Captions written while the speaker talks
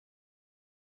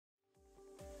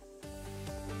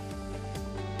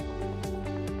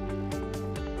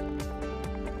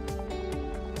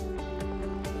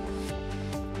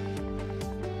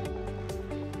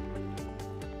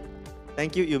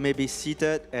Thank you. You may be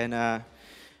seated. And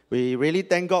we really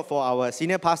thank God for our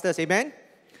senior pastors. Amen.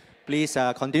 Please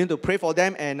continue to pray for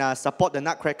them and support the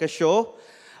Nutcracker Show.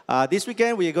 This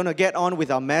weekend, we're going to get on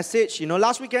with our message. You know,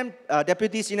 last weekend,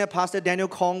 Deputy Senior Pastor Daniel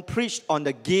Kong preached on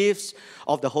the gifts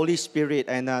of the Holy Spirit.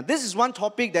 And this is one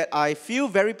topic that I feel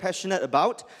very passionate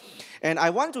about. And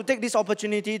I want to take this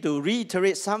opportunity to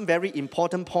reiterate some very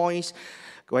important points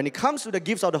when it comes to the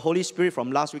gifts of the Holy Spirit from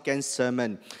last weekend's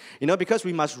sermon. You know, because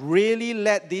we must really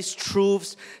let these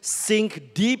truths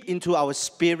sink deep into our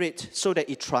spirit so that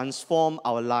it transforms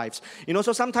our lives. You know,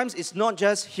 so sometimes it's not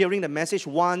just hearing the message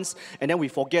once and then we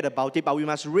forget about it, but we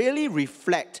must really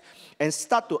reflect and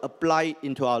start to apply it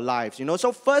into our lives. You know,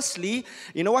 so firstly,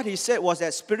 you know what he said was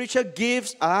that spiritual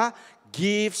gifts are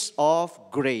gifts of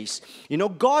grace. You know,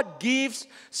 God gives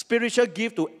spiritual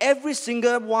gift to every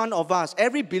single one of us,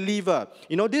 every believer.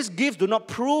 You know, these gifts do not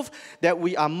prove that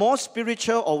we are more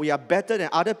spiritual or we are better than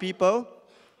other people.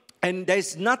 And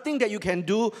there's nothing that you can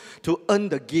do to earn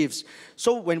the gifts.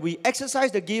 So when we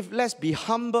exercise the gift, let's be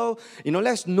humble. You know,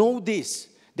 let's know this,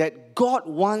 that God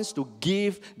wants to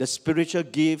give the spiritual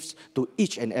gifts to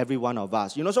each and every one of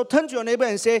us. You know, so turn to your neighbor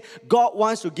and say, God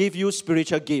wants to give you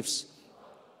spiritual gifts.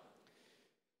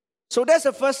 So that's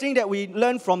the first thing that we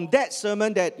learned from that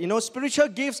sermon, that, you know, spiritual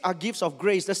gifts are gifts of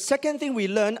grace. The second thing we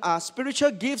learned are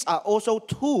spiritual gifts are also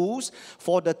tools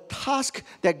for the task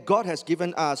that God has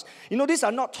given us. You know, these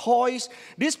are not toys.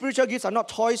 These spiritual gifts are not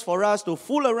toys for us to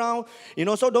fool around. You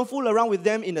know, so don't fool around with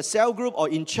them in the cell group or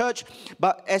in church.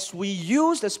 But as we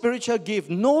use the spiritual gift,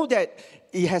 know that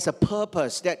it has a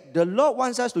purpose, that the Lord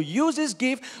wants us to use this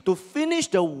gift to finish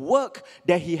the work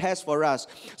that He has for us.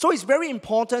 So it's very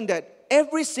important that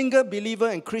every single believer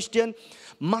and Christian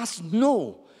must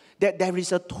know that there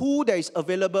is a tool that is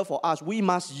available for us. We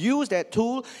must use that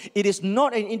tool. It is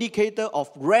not an indicator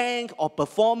of rank or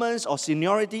performance or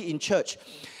seniority in church.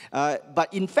 But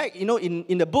in fact, you know,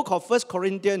 in the book of 1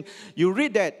 Corinthians, you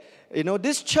read that, you know,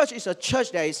 this church is a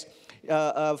church that is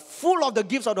full of the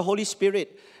gifts of the Holy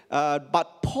Spirit.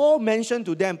 But Paul mentioned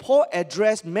to them, Paul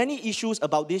addressed many issues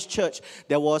about this church.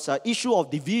 There was an issue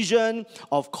of division,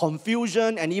 of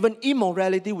confusion, and even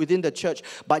immorality within the church.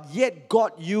 But yet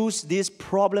God used these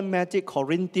problematic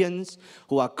Corinthians,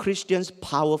 who are Christians,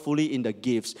 powerfully in the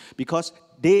gifts, because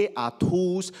they are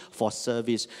tools for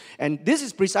service. And this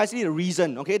is precisely the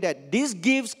reason, okay, that these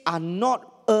gifts are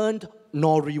not earned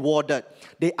nor rewarded.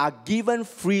 They are given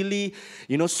freely,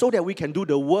 you know, so that we can do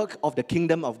the work of the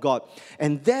kingdom of God.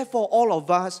 And therefore, all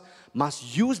of us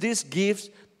must use these gifts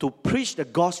to preach the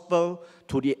gospel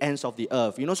to the ends of the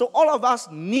earth. You know, so all of us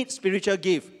need spiritual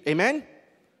gift. Amen?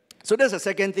 So that's the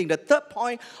second thing. The third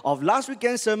point of last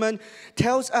weekend's sermon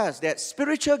tells us that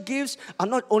spiritual gifts are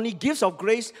not only gifts of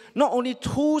grace, not only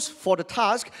tools for the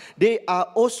task, they are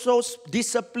also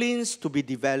disciplines to be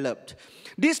developed.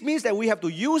 This means that we have to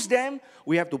use them,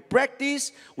 we have to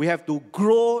practice, we have to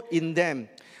grow in them.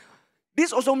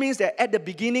 This also means that at the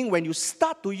beginning, when you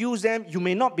start to use them, you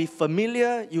may not be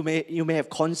familiar, you may have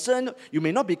concern, you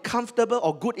may not be comfortable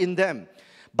or good in them.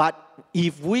 But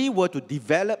if we were to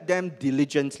develop them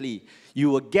diligently, you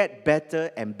will get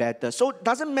better and better. So it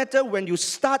doesn't matter when you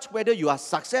start, whether you are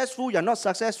successful, you're not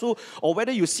successful, or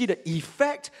whether you see the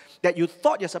effect that you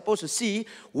thought you're supposed to see.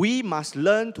 We must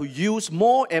learn to use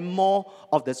more and more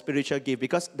of the spiritual gift,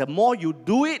 because the more you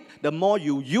do it, the more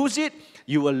you use it,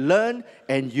 you will learn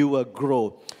and you will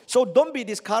grow. So don't be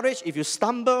discouraged if you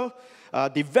stumble.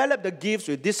 Develop the gifts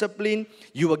with discipline,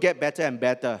 you will get better and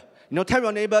better. You know, tell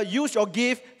your neighbor, use your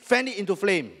gift, fan it into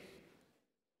flame.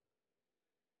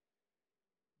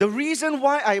 The reason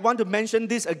why I want to mention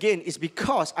this again is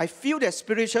because I feel that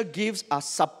spiritual gifts are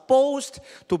supposed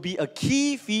to be a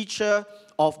key feature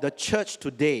of the church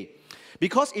today,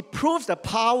 because it proves the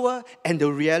power and the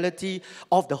reality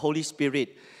of the Holy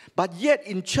Spirit. But yet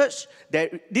in church,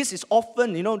 this is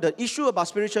often, you know, the issue about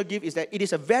spiritual gift is that it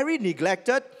is a very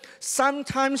neglected,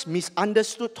 sometimes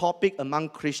misunderstood topic among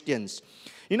Christians.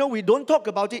 You know, we don't talk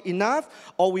about it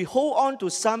enough, or we hold on to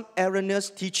some erroneous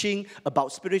teaching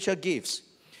about spiritual gifts.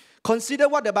 Consider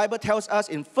what the Bible tells us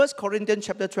in 1 Corinthians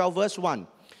chapter 12, verse 1.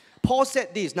 Paul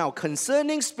said this, "Now,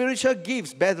 concerning spiritual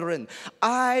gifts, brethren,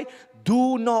 I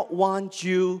do not want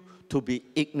you to be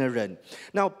ignorant."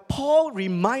 Now, Paul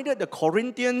reminded the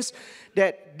Corinthians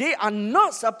that they are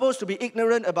not supposed to be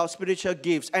ignorant about spiritual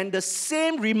gifts. And the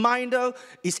same reminder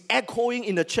is echoing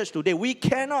in the church today. We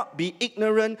cannot be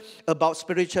ignorant about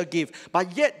spiritual gifts.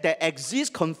 But yet there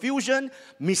exists confusion,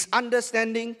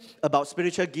 misunderstanding about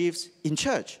spiritual gifts in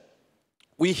church.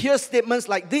 We hear statements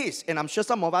like this, and I'm sure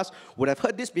some of us would have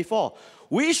heard this before.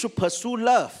 We should pursue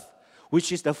love,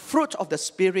 which is the fruit of the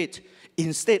Spirit,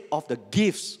 instead of the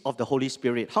gifts of the Holy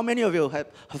Spirit. How many of you have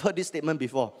heard this statement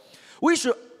before? We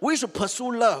should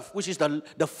pursue love, which is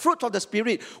the fruit of the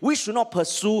Spirit. We should not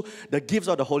pursue the gifts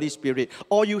of the Holy Spirit.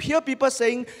 Or you hear people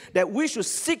saying that we should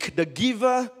seek the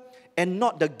giver and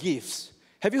not the gifts.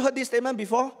 Have you heard this statement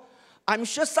before? I'm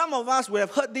sure some of us would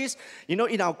have heard this,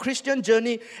 in our Christian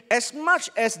journey. As much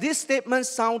as these statements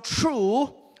sound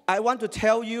true, I want to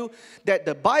tell you that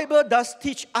the Bible does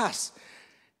teach us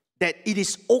that it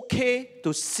is okay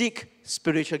to seek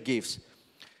spiritual gifts.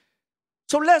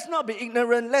 So let's not be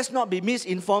ignorant, let's not be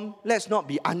misinformed, let's not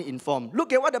be uninformed.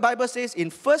 Look at what the Bible says in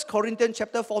 1 Corinthians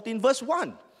chapter 14, verse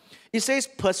 1. It says,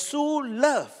 pursue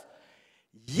love,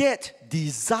 yet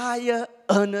desire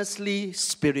earnestly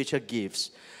spiritual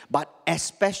gifts, but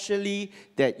especially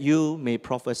that you may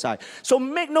prophesy. So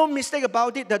make no mistake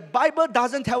about it, the Bible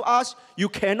doesn't tell us you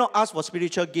cannot ask for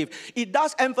spiritual gift. It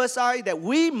does emphasize that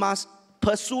we must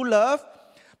pursue love,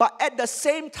 but at the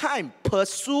same time,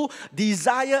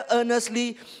 desire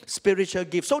earnestly spiritual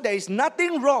gifts. So there is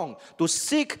nothing wrong to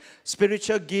seek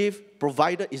spiritual gift,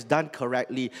 provided it's done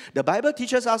correctly. The Bible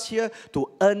teaches us here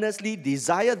to earnestly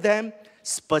desire them,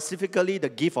 specifically the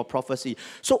gift of prophecy.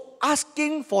 So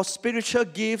asking for spiritual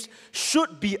gifts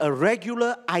should be a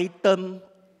regular item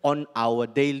on our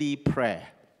daily prayer.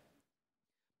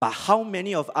 But how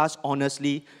many of us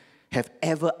honestly have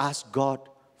ever asked God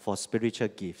for spiritual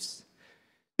gifts?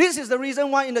 This is the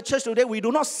reason why in the church today we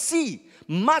do not see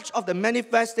much of the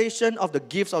manifestation of the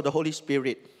gifts of the Holy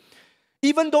Spirit.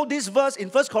 Even though this verse in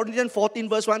 1 Corinthians 14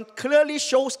 verse 1 clearly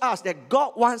shows us that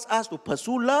God wants us to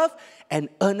pursue love and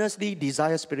earnestly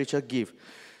desire spiritual gifts.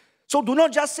 So do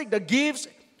not just seek the gifts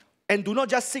and do not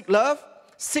just seek love.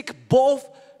 Seek both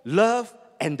love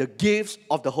and the gifts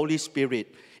of the Holy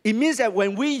Spirit. It means that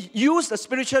when we use the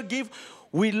spiritual gift,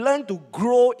 we learn to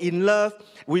grow in love.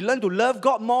 We learn to love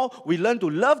God more. We learn to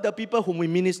love the people whom we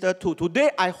minister to.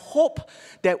 Today, I hope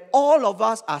that all of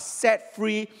us are set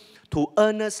free to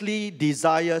earnestly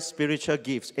desire spiritual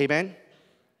gifts. Amen?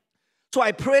 So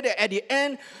I pray that at the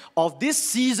end of this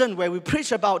season where we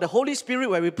preach about the Holy Spirit,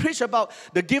 where we preach about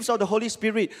the gifts of the Holy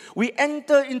Spirit, we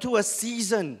enter into a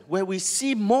season where we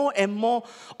see more and more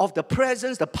of the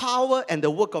presence, the power, and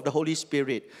the work of the Holy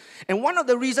Spirit. And one of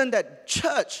the reasons that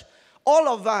church, all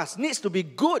of us, needs to be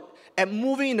good at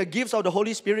moving in the gifts of the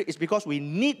Holy Spirit is because we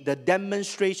need the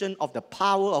demonstration of the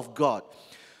power of God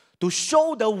to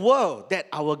show the world that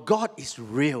our God is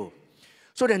real,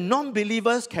 so that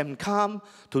non-believers can come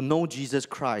to know Jesus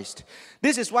Christ.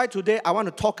 This is why today I want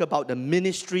to talk about the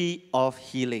ministry of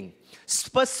healing.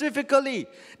 Specifically,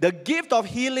 the gift of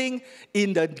healing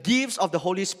in the gifts of the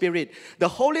Holy Spirit. The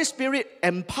Holy Spirit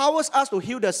empowers us to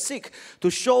heal the sick,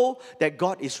 to show that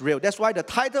God is real. That's why the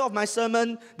title of my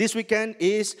sermon this weekend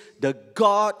is The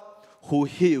God Who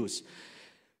Heals.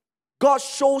 God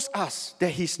shows us that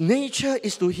His nature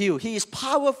is to heal. He is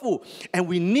powerful, and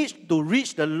we need to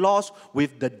reach the lost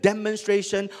with the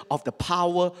demonstration of the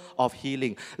power of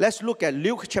healing. Let's look at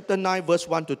Luke chapter 9, verse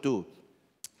 1 to 2.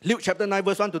 Luke chapter 9,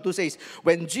 verse 1 to 2 says,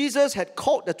 when Jesus had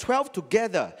called the 12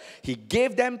 together, He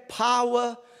gave them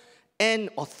power and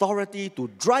authority to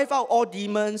drive out all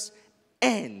demons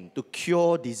and to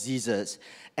cure diseases.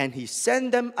 And He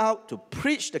sent them out to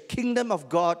preach the kingdom of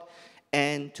God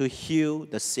and to heal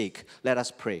the sick. Let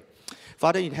us pray.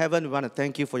 Father in heaven, we want to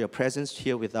thank You for Your presence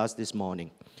here with us this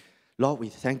morning. Lord, we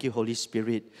thank You, Holy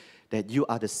Spirit, that You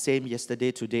are the same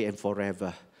yesterday, today, and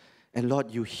forever. And Lord,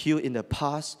 You healed in the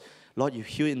past. Lord, You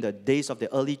healed in the days of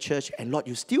the early church. And Lord,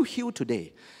 You still heal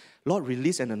today. Lord,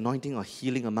 release an anointing of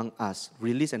healing among us.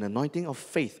 Release an anointing of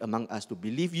faith among us to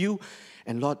believe You.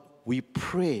 And Lord, we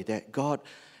pray that God,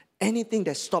 anything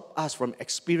that stops us from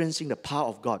experiencing the power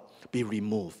of God be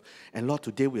removed. And Lord,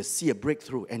 today we'll see a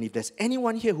breakthrough. And if there's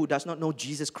anyone here who does not know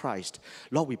Jesus Christ,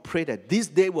 Lord, we pray that this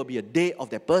day will be a day of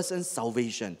that person's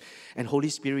salvation. And Holy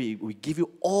Spirit, we give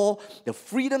You all the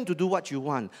freedom to do what You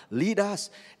want. Lead us.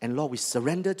 And Lord, we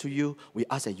surrender to You. We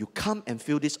ask that You come and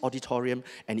fill this auditorium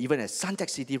and even at Suntec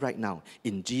City right now.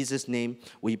 In Jesus' name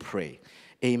we pray.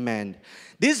 Amen.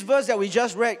 This verse that we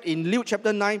just read in Luke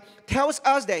chapter 9 tells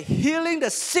us that healing the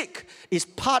sick is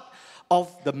part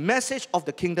of the message of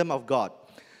the kingdom of God.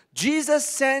 Jesus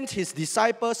sent His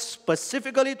disciples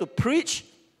specifically to preach,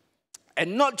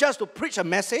 and not just to preach a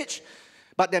message,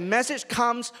 but the message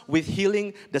comes with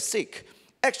healing the sick.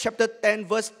 Acts chapter 10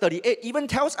 verse 38 even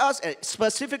tells us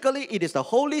specifically it is the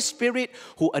Holy Spirit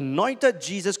who anointed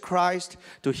Jesus Christ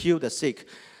to heal the sick.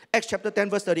 Acts chapter 10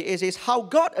 verse 38 says, how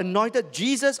God anointed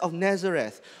Jesus of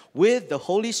Nazareth with the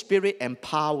Holy Spirit and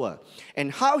power, and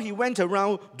how he went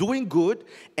around doing good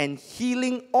and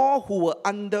healing all who were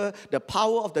under the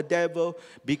power of the devil,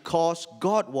 because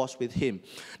God was with him.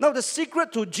 Now the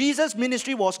secret to Jesus'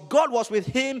 ministry was God was with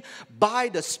him by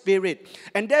the Spirit,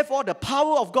 and therefore the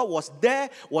power of God was there,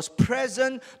 was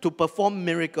present to perform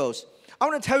miracles. I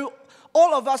want to tell you,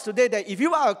 all of us today, that if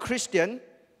you are a Christian,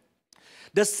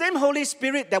 the same Holy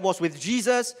Spirit that was with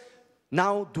Jesus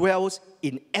now dwells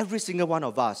in every single one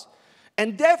of us.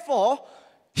 And therefore,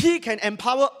 he can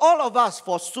empower all of us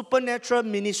for supernatural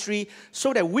ministry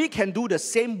so that we can do the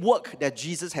same work that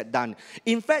Jesus had done.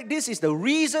 In fact, this is the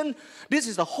reason, this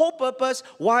is the whole purpose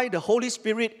why the Holy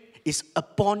Spirit is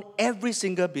upon every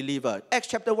single believer. Acts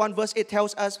chapter 1 verse 8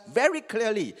 tells us very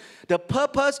clearly, the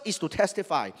purpose is to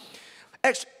testify.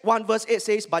 Acts 1 verse 8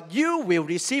 says, but you will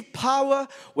receive power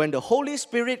when the Holy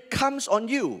Spirit comes on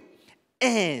you,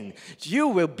 and you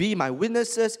will be my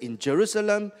witnesses in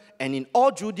Jerusalem and in all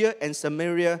Judea and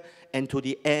Samaria and to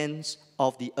the ends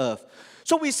of the earth.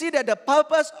 So we see that the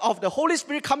purpose of the Holy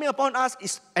Spirit coming upon us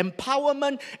is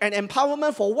empowerment. And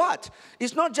empowerment for what?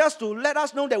 It's not just to let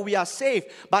us know that we are saved,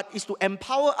 but it's to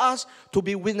empower us to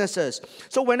be witnesses.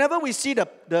 So whenever we see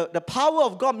the power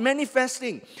of God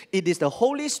manifesting, it is the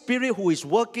Holy Spirit who is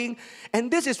working.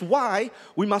 And this is why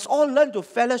we must all learn to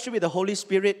fellowship with the Holy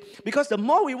Spirit, because the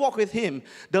more we walk with Him,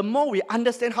 the more we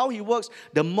understand how He works,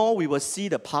 the more we will see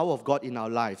the power of God in our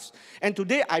lives. And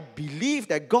today I believe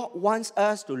that God wants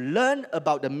us to learn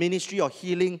about the ministry of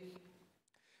healing,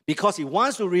 because He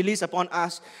wants to release upon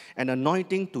us an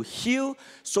anointing to heal,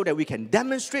 so that we can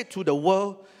demonstrate to the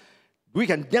world, we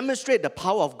can demonstrate the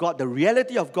power of God, the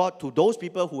reality of God to those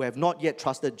people who have not yet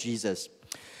trusted Jesus.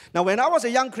 Now, when I was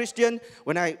a young Christian,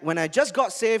 when I just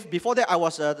got saved, before that I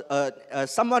was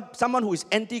someone who is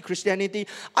anti-Christianity.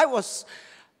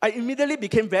 I immediately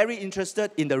became very interested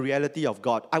in the reality of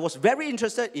God. I was very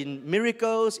interested in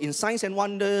miracles, in signs and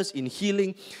wonders, in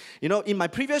healing. You know, in my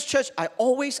previous church, I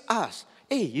always asked,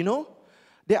 hey, you know,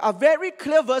 there are very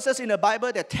clear verses in the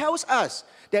Bible that tells us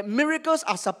that miracles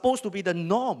are supposed to be the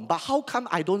norm, but how come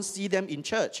I don't see them in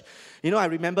church? You know, I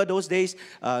remember those days,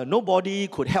 nobody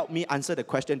could help me answer the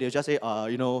question. They'll just say,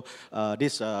 they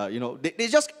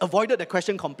just avoided the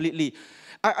question completely.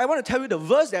 I want to tell you, the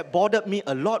verse that bothered me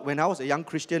a lot when I was a young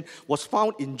Christian was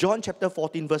found in John chapter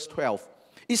 14 verse 12.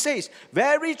 It says,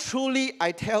 very truly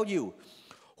I tell you,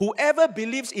 whoever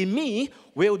believes in me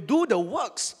will do the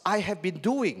works I have been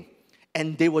doing,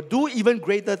 and they will do even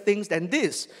greater things than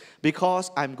this, because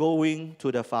I'm going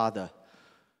to the Father.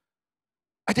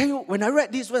 I tell you, when I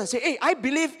read this verse, I say, hey, I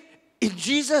believe in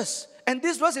Jesus. And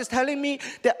this verse is telling me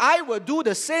that I will do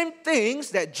the same things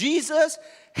that Jesus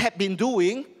had been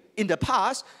doing in the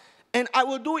past, and I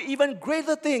will do even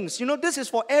greater things. You know, this is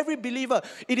for every believer.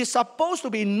 It is supposed to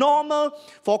be normal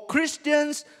for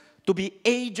Christians to be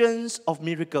agents of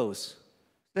miracles.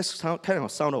 That sound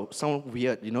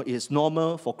weird. You know, it is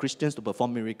normal for Christians to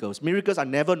perform miracles. Miracles are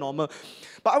never normal.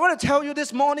 But I want to tell you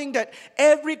this morning that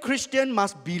every Christian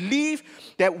must believe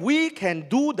that we can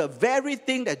do the very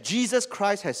thing that Jesus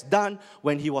Christ has done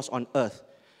when He was on earth,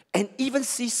 and even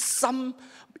see some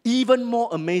even more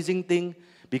amazing thing,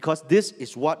 because this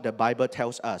is what the Bible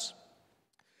tells us.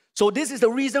 So this is the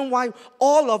reason why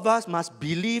all of us must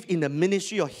believe in the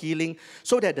ministry of healing,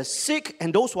 so that the sick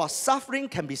and those who are suffering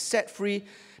can be set free,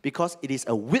 because it is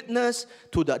a witness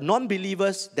to the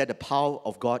non-believers that the power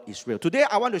of God is real. Today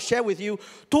I want to share with you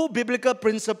two biblical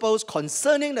principles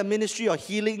concerning the ministry of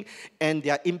healing and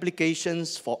their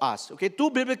implications for us. Okay, two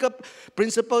biblical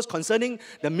principles concerning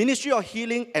the ministry of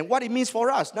healing and what it means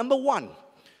for us. Number one,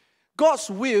 God's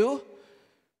will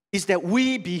is that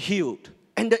we be healed.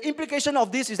 And the implication of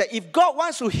this is that if God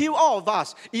wants to heal all of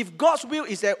us, if God's will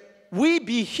is that we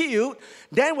be healed,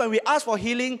 then when we ask for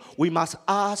healing, we must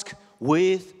ask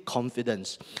with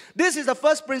confidence. This is the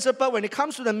first principle when it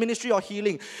comes to the ministry of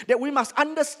healing, that we must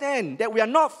understand that we are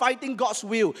not fighting God's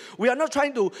will. We are not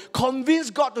trying to convince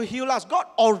God to heal us. God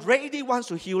already wants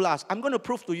to heal us. I'm going to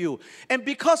prove to you. And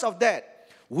because of that,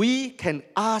 we can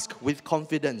ask with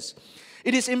confidence.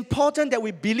 It is important that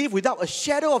we believe without a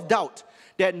shadow of doubt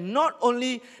that not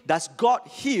only does God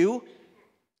heal,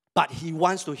 but He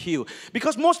wants to heal.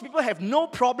 Because most people have no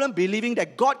problem believing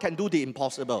that God can do the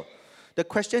impossible. The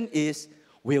question is,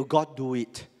 will God do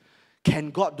it?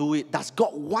 Can God do it? Does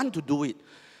God want to do it?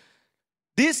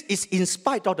 This is in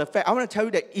spite of the fact, I want to tell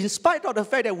you that in spite of the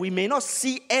fact that we may not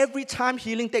see every time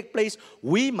healing take place,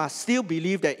 we must still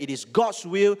believe that it is God's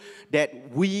will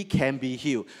that we can be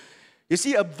healed. You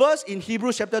see, a verse in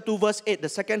Hebrews chapter 2 verse 8, the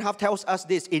second half tells us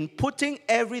this: in putting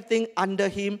everything under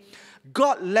Him,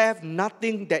 God left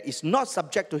nothing that is not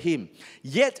subject to him.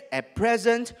 Yet at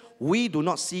present, we do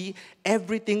not see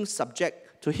everything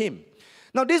subject to him.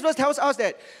 Now this verse tells us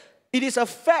that it is a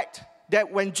fact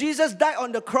that when Jesus died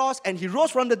on the cross and he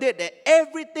rose from the dead, that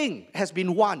everything has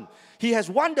been won. He has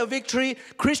won the victory.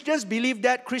 Christians believe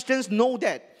that. Christians know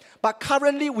that. But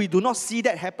currently, we do not see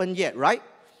that happen yet, right?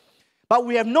 But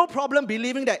we have no problem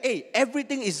believing that, hey,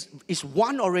 everything is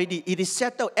won already. It is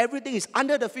settled. Everything is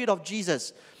under the feet of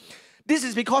Jesus. This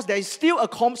is because there is still a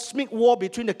cosmic war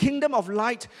between the kingdom of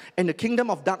light and the kingdom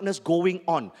of darkness going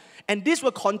on. And this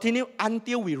will continue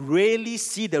until we really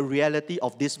see the reality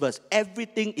of this verse.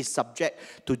 Everything is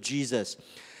subject to Jesus.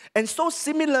 And so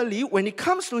similarly, when it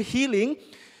comes to healing,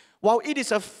 while it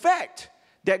is a fact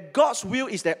that God's will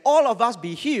is that all of us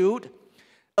be healed,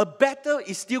 a battle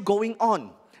is still going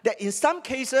on. That in some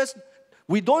cases,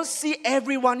 we don't see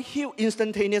everyone healed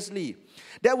instantaneously.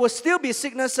 There will still be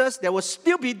sicknesses, there will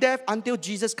still be death until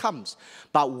Jesus comes.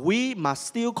 But we must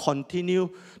still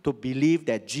continue to believe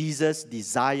that Jesus'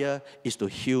 desire is to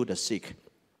heal the sick.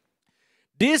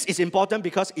 This is important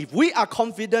because if we are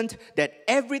confident that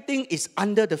everything is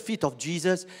under the feet of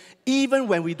Jesus, even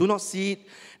when we do not see it,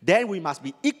 then we must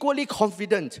be equally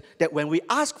confident that when we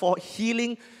ask for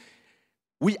healing,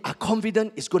 we are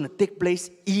confident it's going to take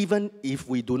place even if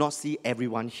we do not see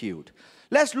everyone healed.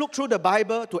 Let's look through the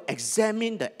Bible to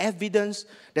examine the evidence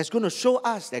that's going to show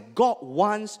us that God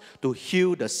wants to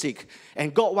heal the sick.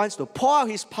 And God wants to pour out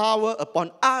his power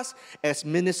upon us as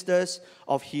ministers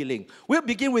of healing. We'll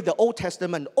begin with the Old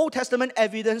Testament. Old Testament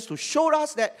evidence to show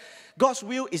us that God's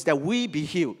will is that we be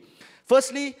healed.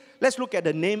 Firstly, let's look at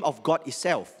the name of God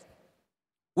itself.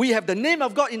 We have the name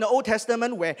of God in the Old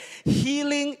Testament where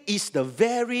healing is the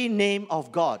very name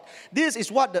of God. This is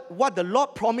what the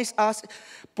Lord promised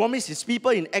his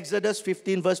people in Exodus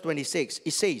 15 verse 26.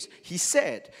 It says, he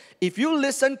said, if you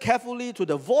listen carefully to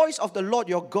the voice of the Lord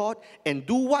your God and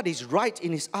do what is right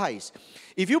in his eyes,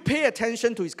 if you pay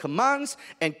attention to his commands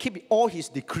and keep all his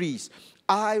decrees,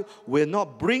 I will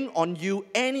not bring on you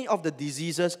any of the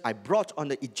diseases I brought on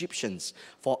the Egyptians,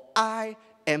 for I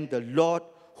am the Lord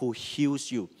who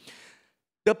heals you.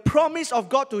 The promise of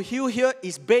God to heal here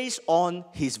is based on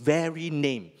his very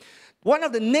name. One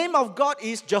of the name of God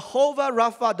is Jehovah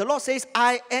Rapha. The Lord says,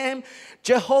 I am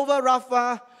Jehovah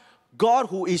Rapha, God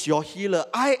who is your healer.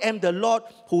 I am the Lord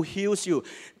who heals you.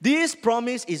 This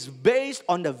promise is based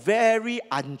on the very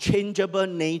unchangeable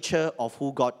nature of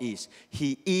who God is.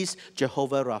 He is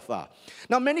Jehovah Rapha.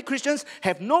 Now, many Christians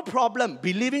have no problem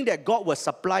believing that God will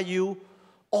supply you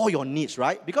all your needs,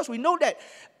 right? Because we know that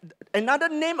another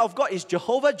name of God is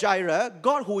Jehovah Jireh,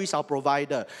 God who is our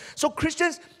provider. So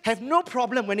Christians have no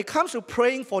problem when it comes to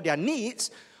praying for their needs.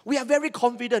 We are very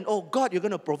confident, oh God, you're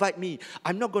going to provide me.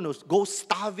 I'm not going to go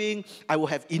starving. I will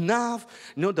have enough.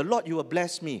 No, the Lord, you will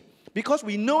bless me. Because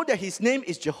we know that his name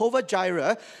is Jehovah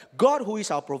Jireh, God who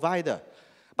is our provider.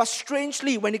 But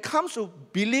strangely, when it comes to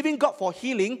believing God for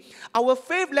healing, our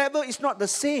faith level is not the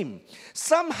same.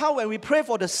 Somehow when we pray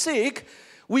for the sick,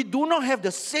 we do not have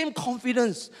the same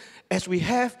confidence as we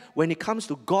have when it comes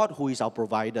to God who is our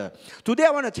provider. Today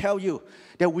I want to tell you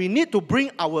that we need to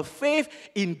bring our faith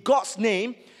in God's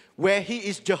name, where he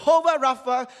is Jehovah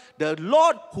Rapha, the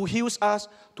Lord who heals us,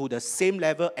 to the same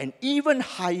level and even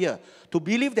higher, to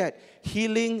believe that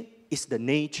healing is the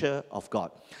nature of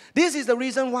God. This is the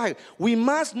reason why we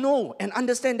must know and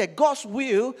understand that God's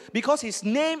will, because his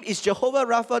name is Jehovah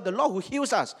Rapha, the Lord who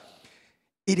heals us,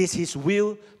 it is his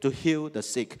will to heal the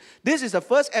sick. This is the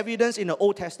first evidence in the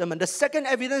Old Testament. The second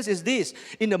evidence is this.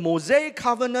 In the Mosaic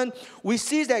covenant, we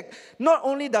see that not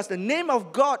only does the name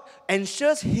of God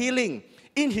ensures healing,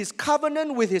 in his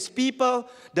covenant with his people,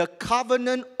 the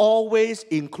covenant always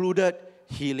included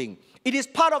healing. It is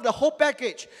part of the whole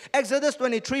package. Exodus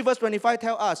 23 verse 25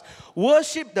 tells us,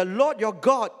 worship the Lord your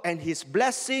God and his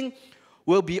blessing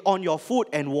will be on your food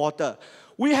and water.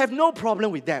 We have no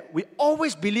problem with that. We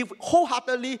always believe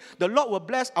wholeheartedly the Lord will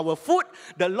bless our food,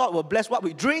 the Lord will bless what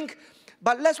we drink.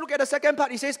 But let's look at the second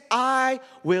part. It says, I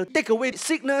will take away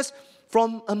sickness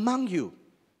from among you.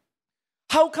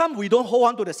 How come we don't hold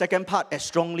on to the second part as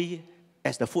strongly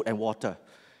as the food and water?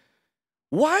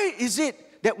 Why is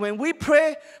it that when we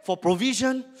pray for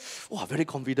provision, I'm very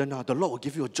confident now, the Lord will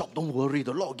give you a job, don't worry,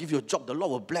 the Lord will give you a job, the Lord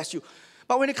will bless you.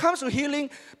 But when it comes to healing,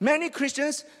 many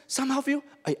Christians somehow feel,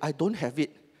 I don't have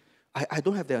it. I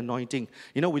don't have the anointing.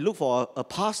 You know, we look for a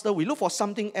pastor, we look for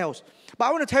something else. But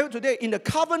I want to tell you today, in the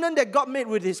covenant that God made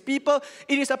with his people,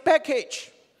 it is a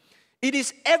package. It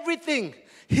is everything.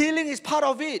 Healing is part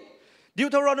of it.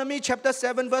 Deuteronomy chapter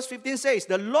 7 verse 15 says,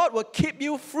 the Lord will keep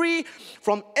you free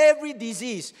from every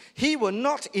disease. He will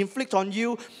not inflict on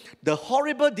you the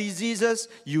horrible diseases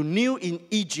you knew in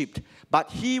Egypt,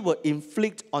 but He will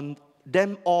inflict on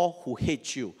them all who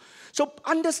hate you. So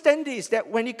understand this, that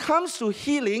when it comes to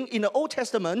healing in the Old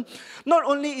Testament, not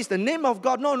only is the name of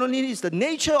God, not only is the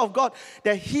nature of God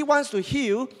that He wants to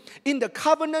heal, in the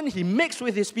covenant He makes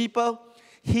with His people,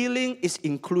 healing is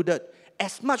included.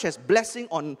 As much as blessing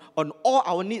on all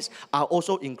our needs are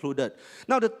also included.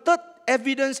 Now, the third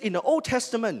evidence in the Old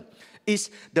Testament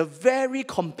is the very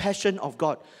compassion of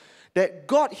God. That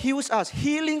God heals us.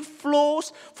 Healing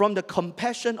flows from the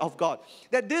compassion of God.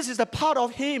 That this is a part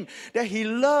of Him. That He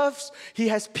loves, He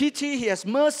has pity, He has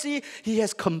mercy, He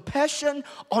has compassion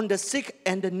on the sick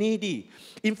and the needy.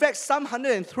 In fact, Psalm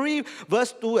 103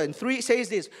 verse 2 and 3 says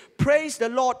this, praise the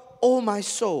Lord, O my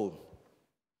soul,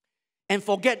 and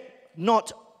forget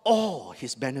not all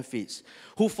His benefits,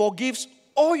 who forgives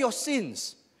all your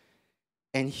sins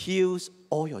and heals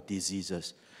all your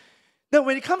diseases. Now,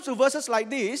 when it comes to verses like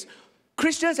this,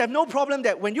 Christians have no problem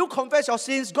that when you confess your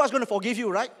sins, God's going to forgive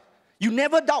you, right? You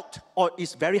never doubt, or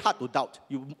it's very hard to doubt.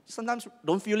 You sometimes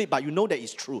don't feel it, but you know that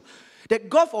it's true. That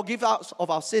God forgives us of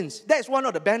our sins. That is one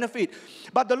of the benefits.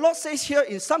 But the Lord says here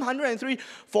in Psalm 103,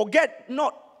 forget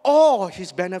not all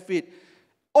His benefit.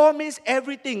 All means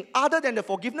everything. Other than the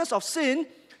forgiveness of sin,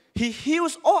 He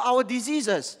heals all our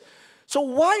diseases. So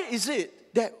why is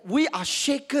it that we are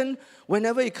shaken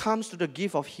whenever it comes to the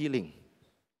gift of healing?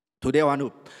 Today I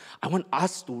want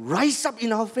us to rise up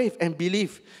in our faith and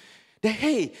believe that,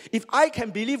 hey, if I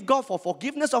can believe God for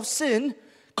forgiveness of sin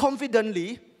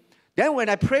confidently, then when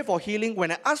I pray for healing,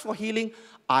 when I ask for healing,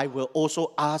 I will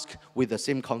also ask with the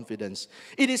same confidence.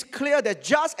 It is clear that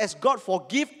just as God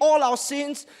forgives all our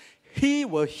sins, He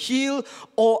will heal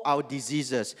all our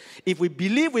diseases. If we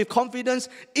believe with confidence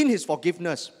in His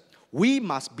forgiveness, we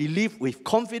must believe with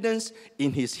confidence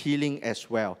in His healing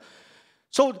as well.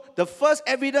 So the first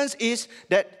evidence is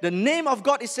that the name of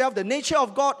God itself, the nature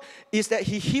of God, is that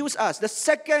He heals us. The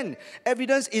second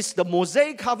evidence is the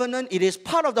Mosaic covenant. It is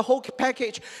part of the whole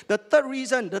package. The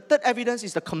third evidence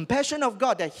is the compassion of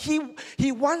God, that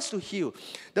He wants to heal.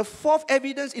 The fourth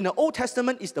evidence in the Old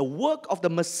Testament is the work of the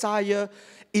Messiah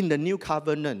in the New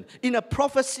Covenant. In a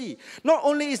prophecy, not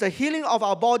only is the healing of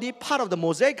our body part of the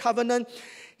Mosaic covenant,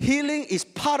 healing is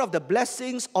part of the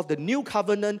blessings of the New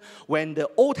Covenant when the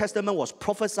Old Testament was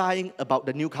prophesying about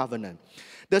the New Covenant.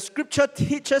 The scripture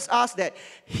teaches us that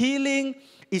healing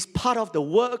is part of the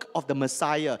work of the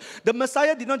Messiah. The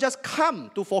Messiah did not just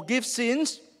come to forgive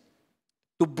sins,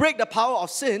 to break the power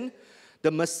of sin.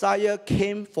 The Messiah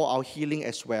came for our healing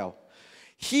as well.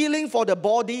 Healing for the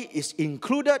body is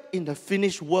included in the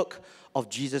finished work of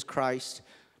Jesus Christ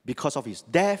because of His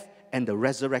death and the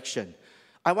resurrection.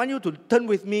 I want you to turn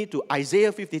with me to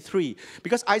Isaiah 53,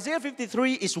 because Isaiah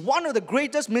 53 is one of the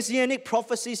greatest messianic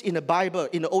prophecies in the Bible,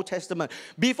 in the Old Testament.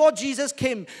 Before Jesus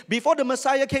came, before the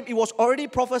Messiah came, it was already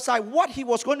prophesied what He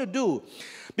was going to do,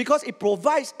 because it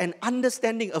provides an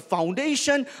understanding, a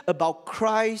foundation about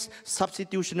Christ's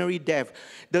substitutionary death.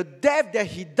 The death that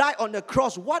He died on the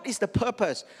cross, what is the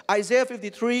purpose? Isaiah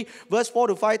 53 verse 4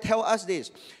 to 5 tell us this.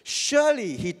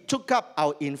 Surely He took up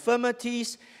our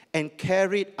infirmities and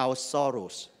carried our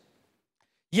sorrows.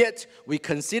 Yet we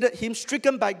considered Him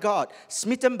stricken by God,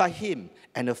 smitten by Him,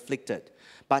 and afflicted.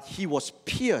 But He was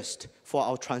pierced for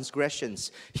our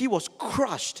transgressions. He was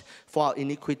crushed for our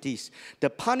iniquities. The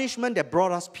punishment that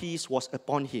brought us peace was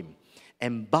upon Him,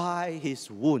 and by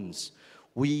His wounds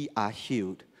we are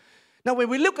healed. Now, when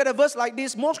we look at a verse like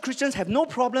this, most Christians have no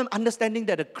problem understanding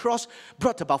that the cross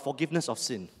brought about forgiveness of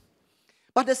sin.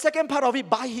 But the second part of it,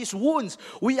 by His wounds,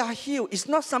 we are healed. It's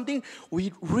not something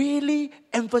we really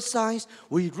emphasize.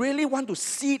 We really want to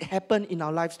see it happen in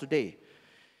our lives today.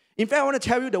 In fact, I want to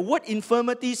tell you the word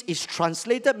infirmities is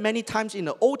translated many times in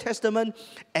the Old Testament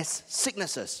as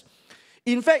sicknesses.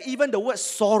 In fact, even the word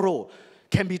sorrow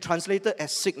can be translated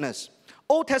as sickness.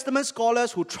 Old Testament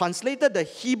scholars who translated the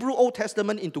Hebrew Old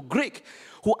Testament into Greek,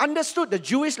 who understood the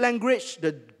Jewish language,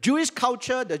 the Jewish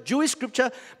culture, the Jewish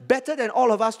scripture better than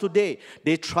all of us today,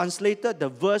 they translated the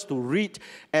verse to read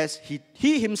as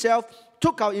He Himself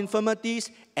took our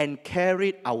infirmities and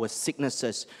carried our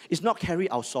sicknesses. It's not carry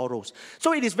our sorrows.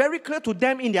 So it is very clear to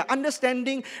them in their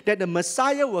understanding that the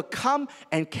Messiah will come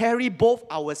and carry both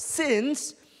our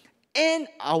sins and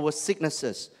our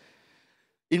sicknesses.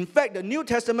 In fact, the New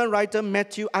Testament writer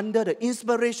Matthew, under the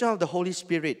inspiration of the Holy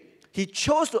Spirit, he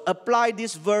chose to apply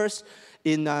this verse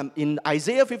in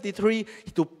Isaiah 53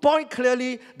 to point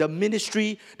clearly the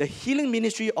ministry, the healing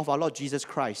ministry of our Lord Jesus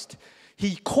Christ.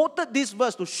 He quoted this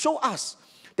verse to show us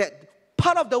that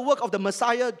Part of the work of the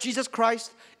Messiah, Jesus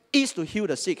Christ, is to heal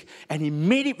the sick. And he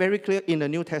made it very clear in the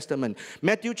New Testament.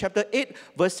 Matthew chapter 8,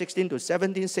 verse 16 to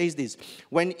 17 says this.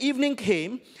 When evening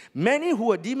came, many who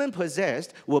were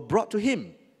demon-possessed were brought to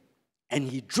him. And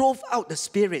he drove out the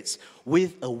spirits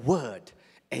with a word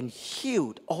and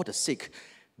healed all the sick.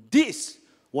 This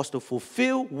was to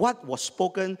fulfill what was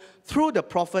spoken through the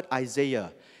prophet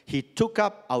Isaiah. He took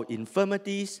up our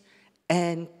infirmities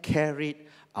and carried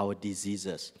our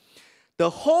diseases. The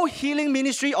whole healing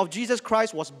ministry of Jesus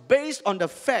Christ was based on the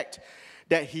fact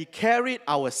that he carried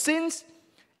our sins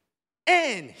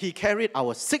and he carried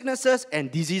our sicknesses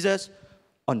and diseases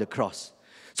on the cross.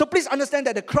 So please understand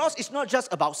that the cross is not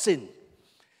just about sin.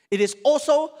 It is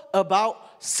also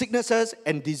about sicknesses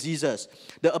and diseases.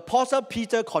 The Apostle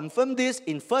Peter confirmed this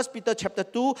in 1 Peter chapter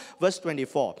 2, verse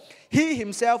 24. He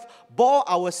himself bore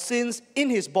our sins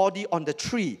in his body on the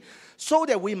tree, so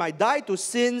that we might die to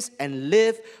sins and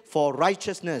live for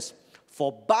righteousness.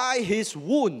 For by his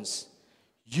wounds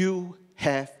you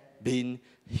have been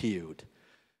healed.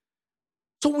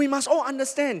 So we must all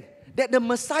understand that the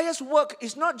Messiah's work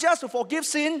is not just to forgive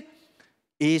sin,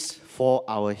 is for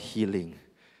our healing.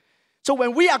 So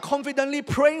when we are confidently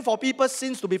praying for people's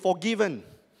sins to be forgiven,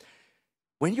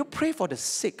 when you pray for the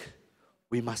sick,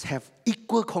 we must have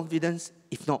equal confidence,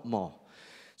 if not more.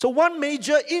 So one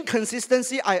major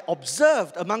inconsistency I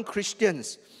observed among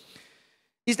Christians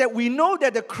is that we know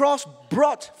that the cross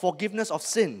brought forgiveness of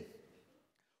sin.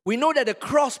 We know that the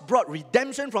cross brought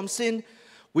redemption from sin.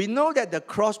 We know that the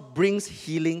cross brings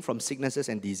healing from sicknesses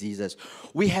and diseases.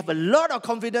 We have a lot of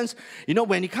confidence,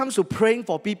 when it comes to praying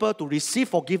for people to receive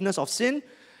forgiveness of sin.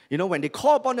 When they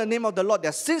call upon the name of the Lord,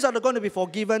 their sins are going to be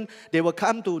forgiven. They will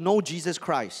come to know Jesus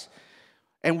Christ.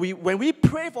 And when we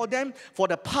pray for them, for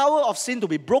the power of sin to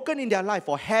be broken in their life,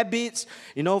 for habits,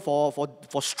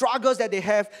 for struggles that they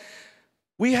have,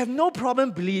 we have no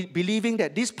problem believing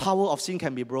that this power of sin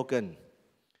can be broken.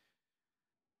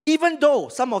 Even though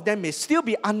some of them may still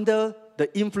be under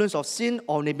the influence of sin,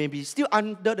 or they may be still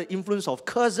under the influence of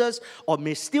curses, or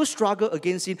may still struggle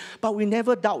against sin, but we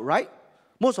never doubt, right?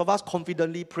 Most of us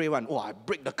confidently pray, I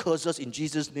break the curses in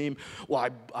Jesus' name, or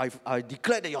I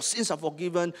declare that your sins are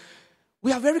forgiven.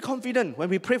 We are very confident when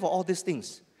we pray for all these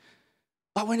things.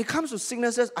 But when it comes to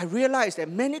sicknesses, I realize that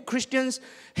many Christians,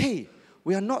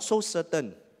 we are not so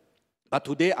certain. But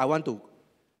today I want to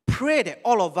pray that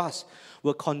all of us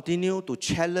will continue to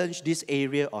challenge this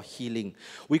area of healing.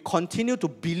 We continue to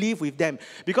believe with them.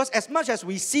 Because as much as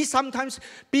we see sometimes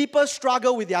people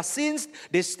struggle with their sins,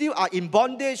 they still are in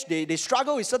bondage, they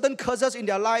struggle with certain curses in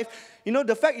their life.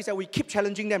 The fact is that we keep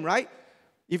challenging them, right?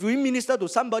 If we minister to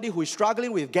somebody who is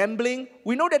struggling with gambling,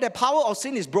 we know that the power of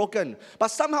sin is broken. But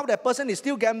somehow that person is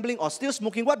still gambling or still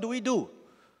smoking. What do?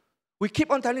 We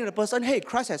keep on telling the person,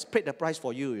 Christ has paid the price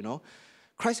for you,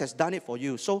 Christ has done it for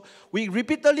you. So we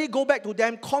repeatedly go back to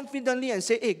them confidently and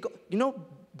say,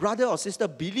 brother or sister,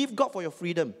 believe God for your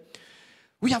freedom.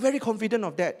 We are very confident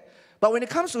of that. But when it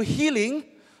comes to healing,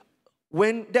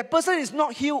 when that person is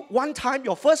not healed one time,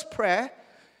 your first prayer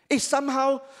is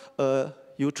somehow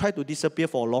you try to disappear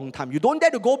for a long time. You don't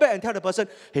dare to go back and tell the person,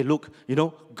 look,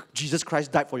 Jesus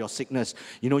Christ died for your sickness.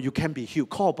 You can be healed.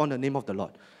 Call upon the name of the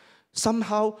Lord.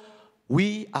 Somehow,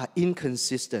 we are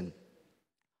inconsistent.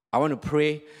 I want to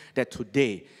pray that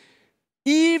today,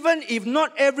 even if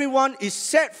not everyone is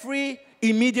set free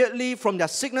immediately from their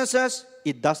sicknesses,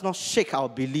 it does not shake our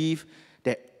belief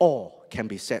that all can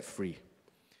be set free.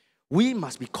 We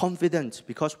must be confident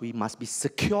because we must be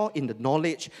secure in the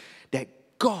knowledge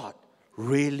that God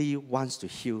really wants to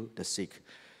heal the sick.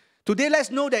 Today,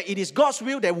 let's know that it is God's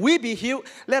will that we be healed.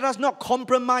 Let us not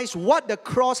compromise what the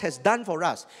cross has done for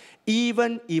us,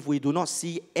 even if we do not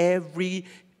see every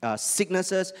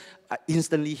sicknesses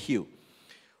instantly healed.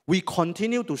 We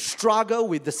continue to struggle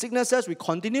with the sicknesses. We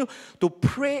continue to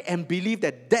pray and believe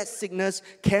that sickness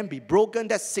can be broken,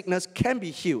 that sickness can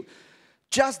be healed.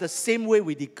 Just the same way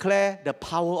we declare the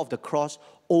power of the cross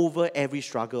over every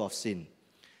struggle of sin.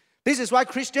 This is why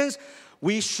Christians,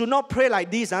 we should not pray like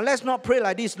this. And let's not pray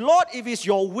like this. Lord, if it's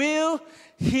your will,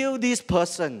 heal this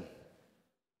person.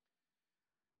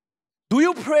 Do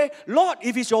you pray, Lord,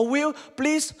 if it's your will,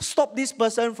 please stop this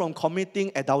person from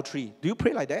committing adultery? Do you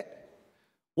pray like that?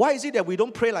 Why is it that we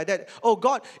don't pray like that? Oh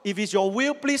God, if it's your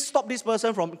will, please stop this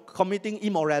person from committing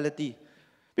immorality.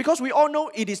 Because we all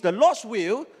know it is the Lord's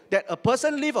will that a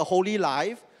person live a holy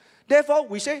life. Therefore,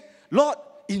 we say, Lord,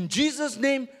 in Jesus'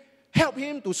 name, help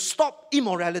him to stop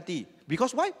immorality.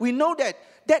 Because why? We know that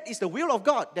that is the will of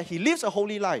God, that he lives a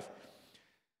holy life.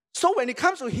 So when it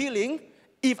comes to healing,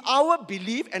 if our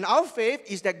belief and our faith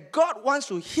is that God wants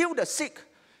to heal the sick,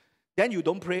 then you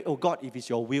don't pray, oh God, if it's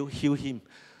your will, heal him.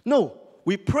 No,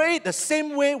 we pray the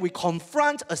same way we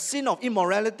confront a sin of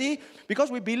immorality because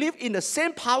we believe in the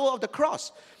same power of the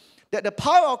cross. That the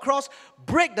power of the cross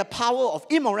breaks the power of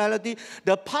immorality.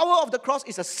 The power of the cross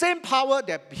is the same power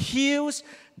that heals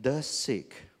the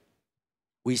sick.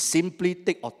 We simply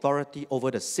take authority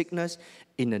over the sickness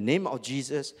in the name of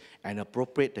Jesus and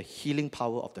appropriate the healing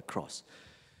power of the cross.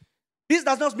 This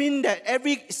does not mean that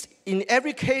in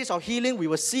every case of healing, we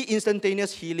will see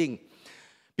instantaneous healing.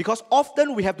 Because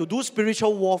often we have to do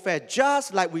spiritual warfare.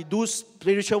 Just like we do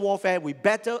spiritual warfare, we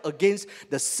battle against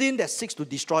the sin that seeks to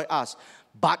destroy us.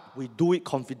 But we do it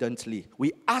confidently.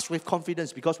 We ask with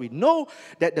confidence because we know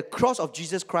that the cross of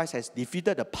Jesus Christ has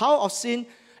defeated the power of sin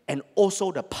and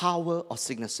also the power of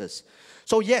sicknesses.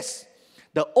 So yes,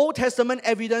 the Old Testament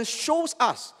evidence shows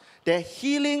us that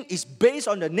healing is based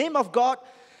on the name of God,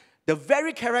 the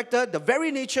very character, the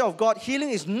very nature of God. Healing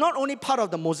is not only part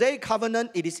of the Mosaic covenant,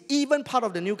 it is even part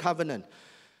of the New Covenant.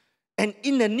 And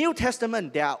in the New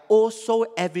Testament, there are also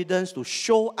evidence to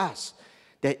show us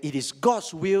that it is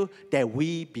God's will that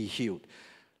we be healed.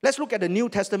 Let's look at the New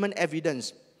Testament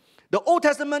evidence. The Old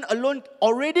Testament alone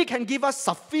already can give us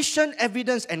sufficient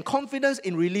evidence and confidence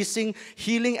in releasing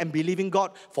healing and believing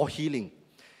God for healing.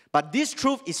 But this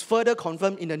truth is further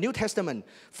confirmed in the New Testament.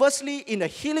 Firstly, in the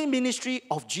healing ministry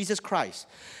of Jesus Christ.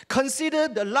 Consider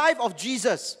the life of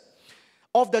Jesus.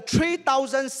 Of the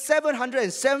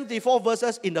 3,774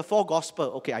 verses in the 4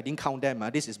 Gospels, okay, I didn't count them.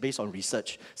 This is based on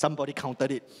research. Somebody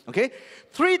counted it, okay?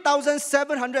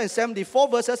 3,774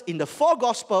 verses in the 4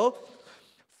 Gospels,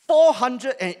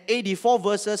 484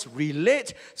 verses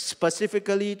relate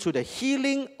specifically to the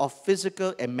healing of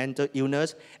physical and mental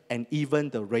illness and even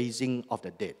the raising of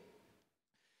the dead.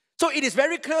 So it is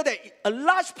very clear that a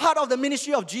large part of the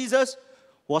ministry of Jesus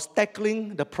was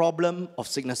tackling the problem of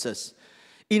sicknesses.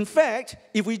 In fact,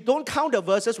 if we don't count the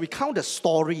verses, we count the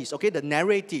stories, okay, the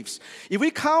narratives. If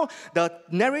we count the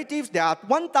narratives, there are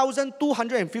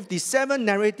 1,257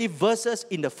 narrative verses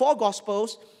in the 4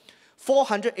 Gospels,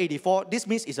 484. This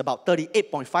means it's about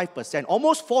 38.5%,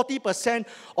 almost 40%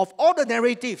 of all the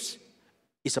narratives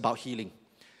is about healing.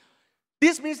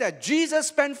 This means that Jesus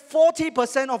spent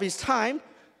 40% of his time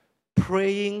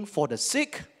praying for the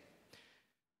sick.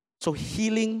 So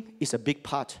healing is a big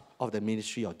part of the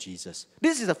ministry of Jesus.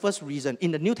 This is the first reason in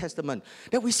the New Testament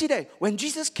that we see that when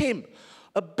Jesus came,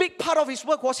 a big part of his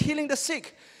work was healing the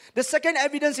sick. The second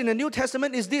evidence in the New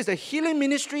Testament is this, the healing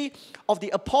ministry of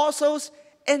the apostles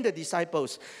and the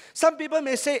disciples. Some people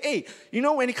may say, hey, you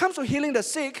know, when it comes to healing the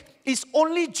sick, it's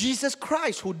only Jesus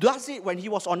Christ who does it when he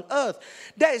was on earth.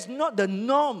 That is not the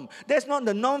norm. That's not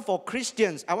the norm for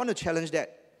Christians. I want to challenge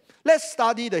that. Let's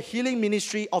study the healing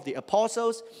ministry of the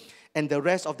apostles and the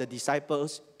rest of the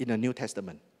disciples in the New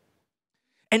Testament.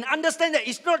 And understand that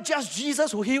it's not just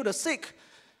Jesus who healed the sick.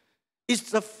 It's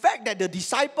the fact that the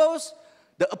disciples,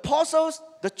 the apostles,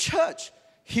 the church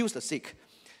heals the sick.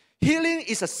 Healing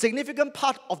is a significant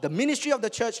part of the ministry of the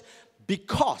church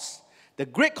because the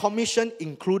Great Commission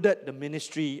included the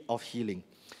ministry of healing.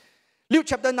 Luke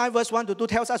chapter 9 verse 1 to 2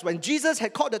 tells us when Jesus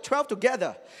had called the 12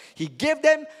 together, he gave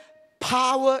them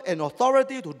power and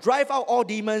authority to drive out all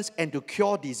demons and to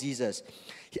cure diseases.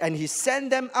 And he sent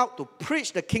them out to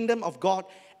preach the kingdom of God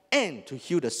and to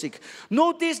heal the sick.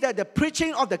 Notice that the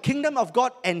preaching of the kingdom of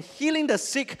God and healing the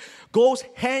sick goes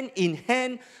hand in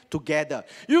hand together.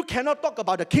 You cannot talk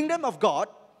about the kingdom of God,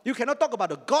 you cannot talk about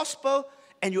the gospel,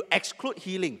 and you exclude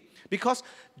healing. Because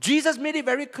Jesus made it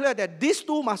very clear that these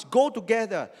two must go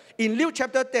together. In Luke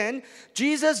chapter 10,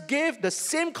 Jesus gave the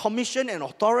same commission and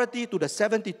authority to the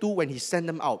 72 when he sent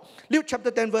them out. Luke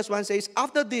chapter 10 verse 1 says,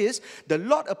 after this, the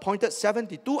Lord appointed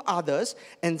 72 others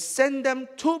and sent them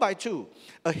 2 by 2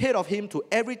 ahead of him to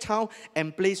every town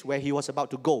and place where he was about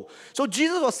to go. So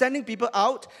Jesus was sending people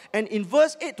out, and in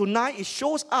verse 8 to 9, it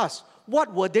shows us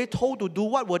what were they told to do,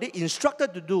 what were they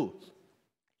instructed to do.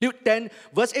 Luke 10,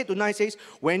 verse 8 to 9 says,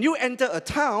 when you enter a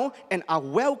town and are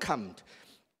welcomed,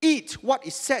 eat what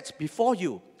is set before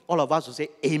you. All of us will say,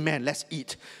 amen, let's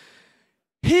eat.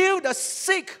 Heal the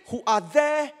sick who are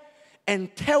there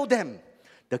and tell them,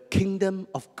 the kingdom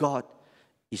of God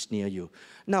is near you.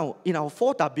 Now, in our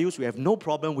 4 W's, we have no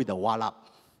problem with the wallop.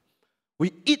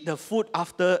 We eat the food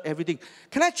after everything.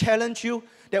 Can I challenge you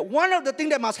that one of the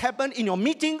things that must happen in your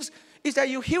meetings is that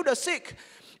you heal the sick.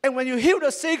 And when you heal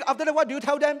the sick, after that, what do you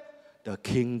tell them? The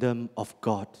kingdom of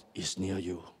God is near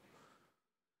you.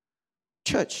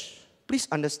 Church, please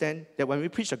understand that when we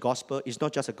preach the gospel, it's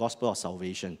not just a gospel of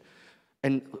salvation.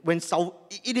 And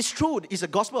it is true, it's a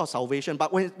gospel of salvation.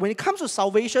 But when it comes to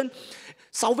salvation,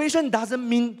 salvation doesn't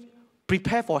mean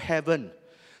prepare for heaven.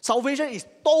 Salvation is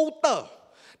total.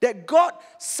 that God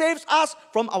saves us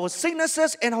from our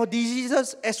sicknesses and our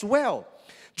diseases as well.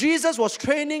 Jesus was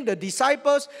training the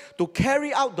disciples to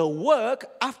carry out the work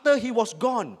after he was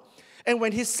gone. And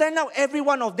when he sent out every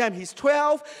one of them, his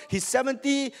 12, his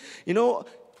 70,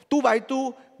 two by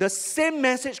two, the same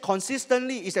message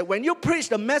consistently is that when you preach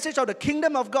the message of the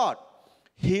kingdom of God,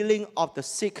 healing of the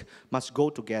sick must go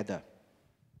together.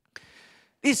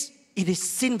 It is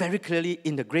seen very clearly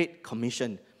in the Great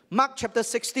Commission. Mark chapter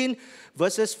 16,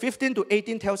 verses 15 to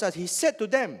 18 tells us, he said to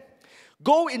them,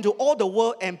 "Go into all the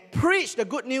world and preach the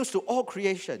good news to all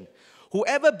creation.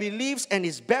 Whoever believes and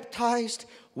is baptized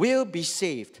will be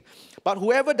saved, but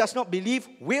whoever does not believe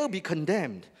will be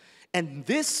condemned. And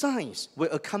these signs will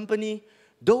accompany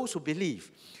those who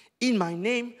believe. In my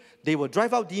name, they will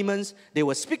drive out demons, they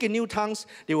will speak in new tongues,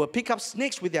 they will pick up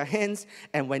snakes with their hands,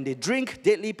 and when they drink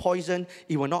deadly poison,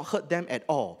 it will not hurt them at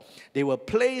all. They will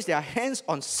place their hands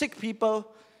on sick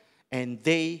people, and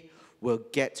they will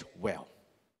get well."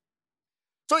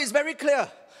 So it's very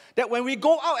clear that when we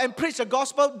go out and preach the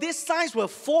gospel, these signs will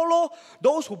follow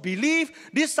those who believe.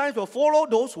 These signs will follow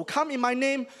those who come in my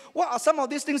name. What are some of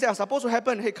these things that are supposed to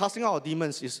happen? Hey, casting out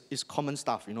demons is common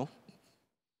stuff,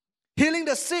 Healing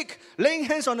the sick, laying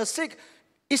hands on the sick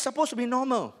is supposed to be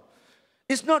normal.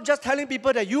 It's not just telling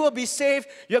people that you will be saved,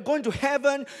 you're going to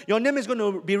heaven, your name is going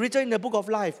to be written in the book of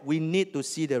life. We need to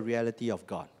see the reality of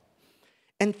God.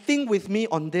 And think with me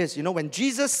on this. When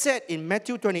Jesus said in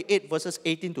Matthew 28, verses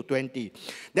 18 to 20,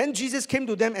 then Jesus came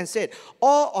to them and said,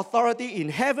 "All authority in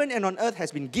heaven and on earth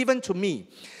has been given to me.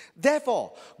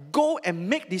 Therefore, go and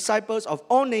make disciples of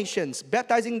all nations,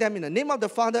 baptizing them in the name of the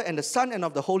Father and the Son and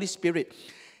of the Holy Spirit,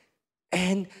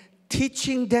 and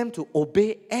teaching them to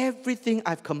obey everything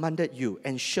I've commanded you.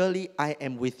 And surely I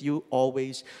am with you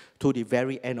always to the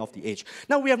very end of the age."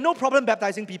 Now, we have no problem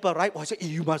baptizing people, right? I say,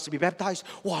 you must be baptized.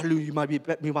 You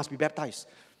must be baptized.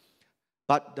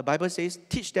 But the Bible says,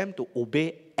 teach them to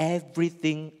obey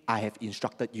everything I have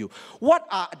instructed you. What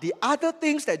are the other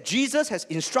things that Jesus has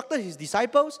instructed his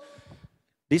disciples?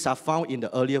 These are found in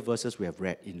the earlier verses we have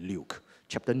read in Luke,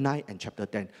 chapter 9 and chapter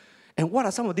 10. And what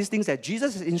are some of these things that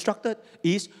Jesus has instructed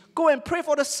is, go and pray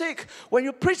for the sick. When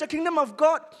you preach the kingdom of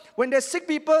God, when there's sick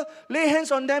people, lay hands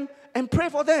on them and pray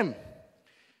for them.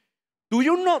 Do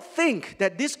you not think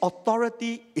that this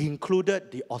authority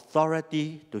included the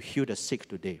authority to heal the sick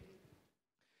today?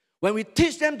 When we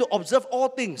teach them to observe all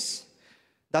things,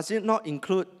 does it not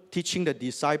include teaching the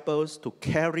disciples to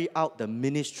carry out the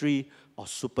ministry of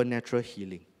supernatural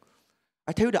healing?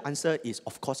 I tell you the answer is,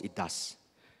 of course it does.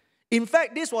 In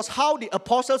fact, this was how the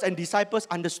apostles and disciples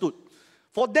understood.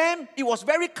 For them, it was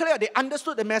very clear. They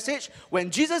understood the message.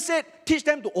 When Jesus said, teach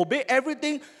them to obey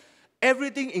everything,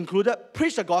 everything included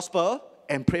preach the gospel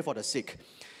and pray for the sick.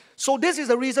 So this is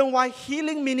the reason why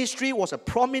healing ministry was a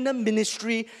prominent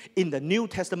ministry in the New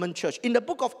Testament church. In the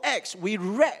book of Acts, we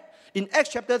read in Acts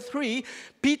chapter 3,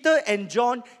 Peter and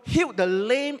John healed the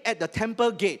lame at the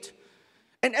temple gate.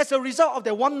 And as a result of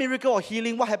that one miracle of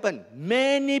healing, what happened?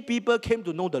 Many people came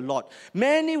to know the Lord.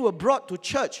 Many were brought to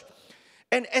church.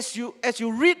 And as you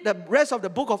read the rest of the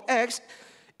book of Acts,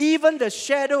 even the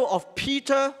shadow of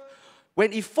Peter,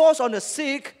 when it falls on the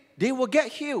sick, they will get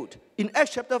healed. In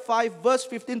Acts chapter 5, verse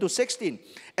 15 to 16,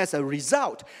 as a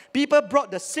result, people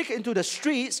brought the sick into the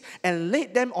streets and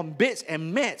laid them on beds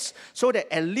and mats so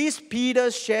that at least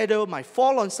Peter's shadow might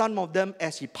fall on some of them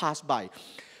as he passed by.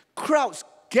 Crowds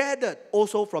gathered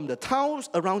also from the towns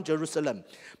around Jerusalem,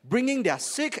 bringing their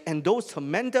sick and those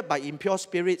tormented by impure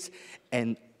spirits,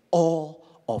 and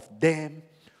all of them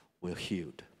were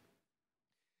healed.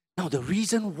 Now, the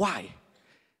reason why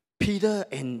Peter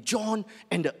and John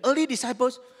and the early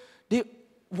disciples, they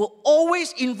were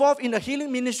always involved in the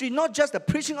healing ministry, not just the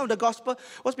preaching of the gospel,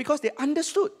 was because they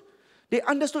understood. They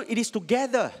understood it is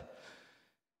together.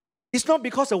 It's not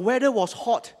because the weather was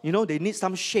hot, they need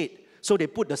some shade. So they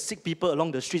put the sick people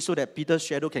along the street so that Peter's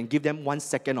shadow can give them 1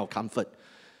 second of comfort.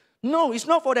 No, it's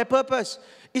not for that purpose.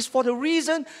 It's for the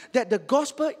reason that the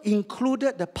gospel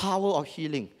included the power of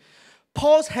healing.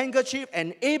 Paul's handkerchief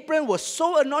and apron were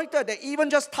so anointed that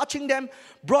even just touching them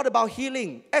brought about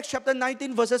healing. Acts chapter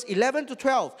 19, verses 11 to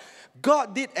 12.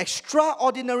 God did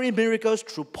extraordinary miracles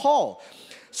through Paul,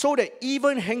 so that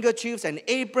even handkerchiefs and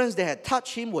aprons that had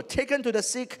touched him were taken to the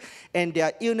sick, and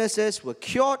their illnesses were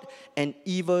cured, and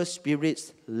evil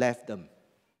spirits left them.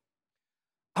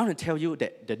 I want to tell you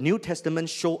that the New Testament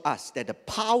shows us that the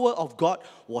power of God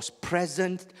was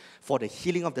present for the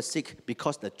healing of the sick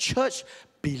because the church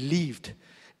believed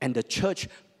and the church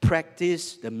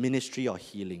practiced the ministry of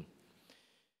healing.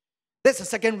 That's the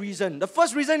second reason. The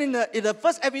first reason in the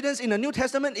first evidence in the New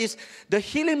Testament is the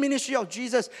healing ministry of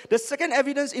Jesus. The second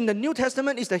evidence in the New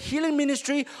Testament is the healing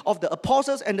ministry of the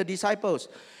apostles and the disciples.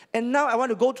 And now I want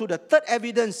to go to the third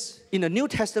evidence in the New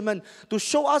Testament to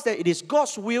show us that it is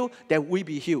God's will that we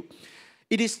be healed.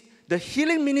 It is the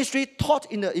healing ministry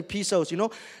taught in the epistles,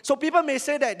 So people may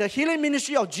say that the healing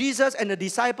ministry of Jesus and the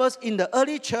disciples in the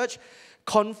early church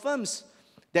confirms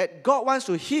that God wants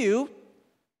to heal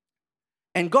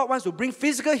and God wants to bring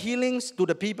physical healings to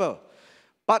the people.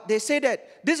 But they say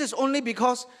that this is only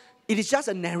because it is just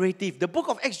a narrative. The book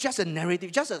of Acts is just a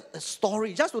narrative, just a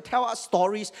story, just to tell us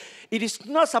stories. It is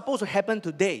not supposed to happen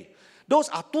today. Those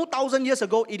are 2,000 years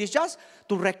ago. It is just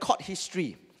to record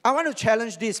history. I want to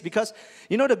challenge this because,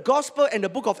 the gospel and the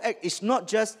book of Acts is not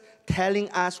just telling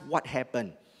us what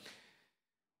happened.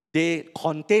 They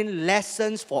contain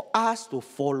lessons for us to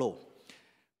follow.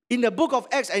 In the book of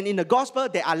Acts and in the gospel,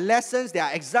 there are lessons, there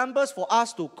are examples for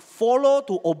us to follow,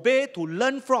 to obey, to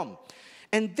learn from.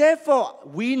 And therefore,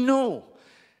 we know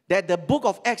that the book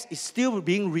of Acts is still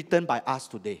being written by us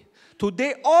today.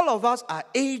 Today, all of us are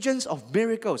agents of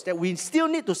miracles, that we still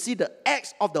need to see the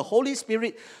acts of the Holy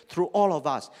Spirit through all of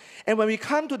us. And when we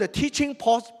come to the teaching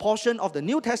portion of the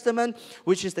New Testament,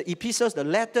 which is the epistles, the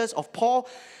letters of Paul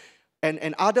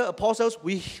and other apostles,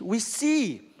 we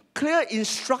see clear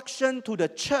instruction to the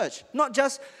church, not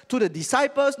just to the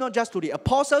disciples, not just to the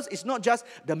apostles. It's not just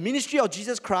the ministry of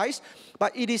Jesus Christ,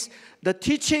 but it is the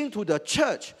teaching to the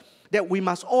church that we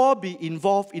must all be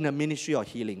involved in the ministry of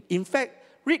healing. In fact,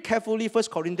 read carefully 1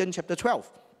 Corinthians chapter 12.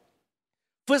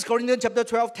 1 Corinthians chapter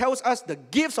 12 tells us the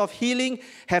gifts of healing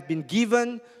have been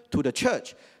given to the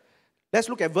church. Let's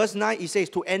look at verse 9. It says,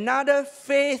 to another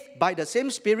faith by the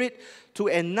same Spirit, to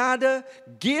another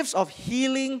gifts of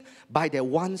healing by the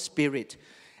one Spirit.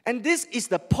 And this is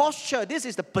the posture, this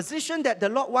is the position that the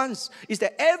Lord wants, is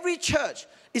that every church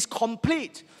is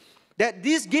complete, that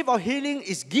this gift of healing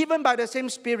is given by the same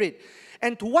Spirit.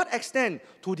 And to what extent?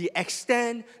 To the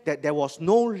extent that there was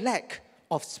no lack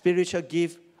of spiritual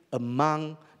gift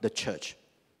among the church.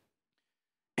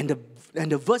 And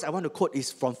the verse I want to quote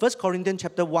is from 1 Corinthians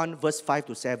chapter 1, verse 5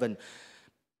 to 7.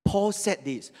 Paul said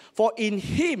this, for in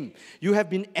him you have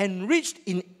been enriched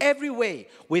in every way,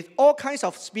 with all kinds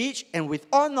of speech and with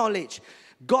all knowledge,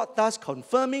 God thus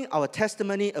confirming our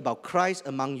testimony about Christ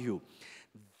among you.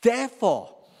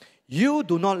 Therefore, you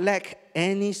do not lack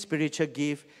any spiritual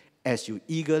gift as you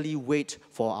eagerly wait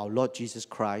for our Lord Jesus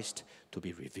Christ to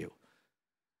be revealed.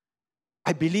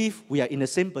 I believe we are in the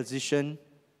same position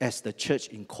as the church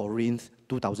in Corinth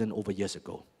 2,000 over years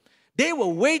ago. They were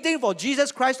waiting for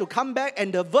Jesus Christ to come back,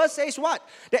 and the verse says what?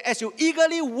 That as you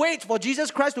eagerly wait for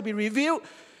Jesus Christ to be revealed,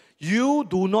 you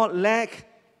do not lack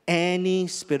any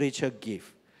spiritual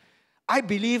gift. I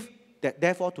believe that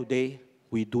therefore today,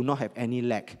 we do not have any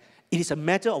lack. It is a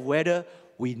matter of whether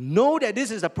we know that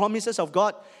this is the promises of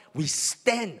God, we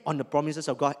stand on the promises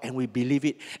of God and we believe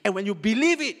it. And when you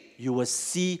believe it, you will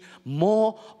see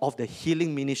more of the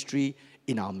healing ministry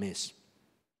in our midst.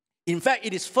 In fact,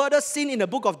 it is further seen in the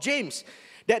book of James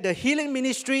that the healing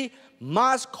ministry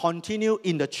must continue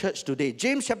in the church today.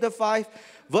 James chapter 5,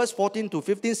 verse 14 to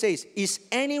 15 says, is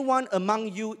anyone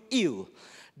among you ill?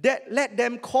 That let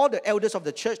them call the elders of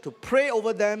the church to pray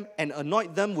over them and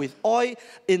anoint them with oil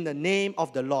in the name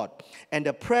of the Lord. And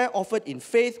the prayer offered in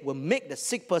faith will make the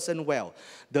sick person well.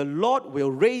 The Lord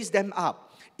will raise them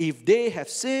up. If they have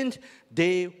sinned,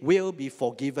 they will be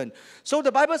forgiven. So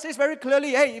the Bible says very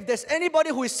clearly, hey, if there's anybody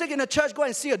who is sick in the church, go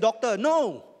and see a doctor.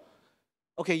 No.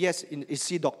 Okay, yes,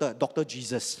 see Dr.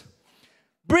 Jesus.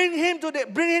 Bring him to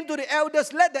the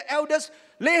elders. Let the elders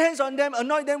lay hands on them,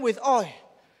 anoint them with oil.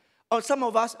 Or some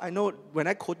of us, I know when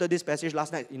I quoted this passage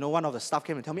last night, one of the staff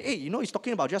came and told me, hey, he's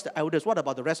talking about just the elders. What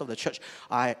about the rest of the church?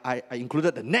 I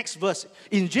included the next verse.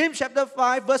 In James chapter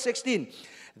 5, verse 16.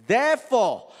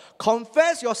 Therefore,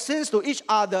 confess your sins to each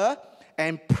other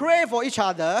and pray for each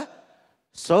other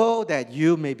so that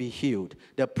you may be healed.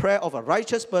 The prayer of a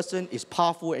righteous person is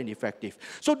powerful and effective.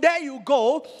 So there you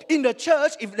go. In the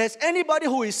church, if there's anybody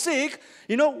who is sick,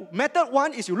 method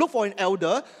one is you look for an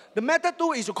elder. The method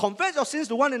two is you confess your sins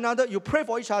to one another. You pray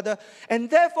for each other. And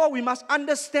therefore, we must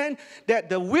understand that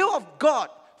the will of God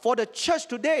for the church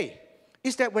today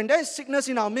is that when there is sickness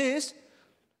in our midst,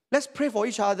 let's pray for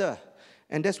each other.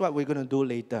 And that's what we're going to do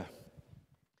later.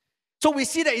 So we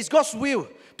see that it's God's will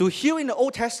to heal in the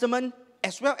Old Testament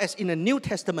as well as in the New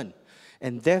Testament.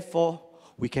 And therefore,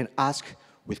 we can ask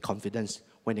with confidence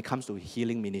when it comes to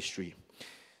healing ministry.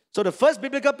 So the first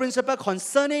biblical principle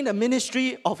concerning the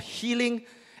ministry of healing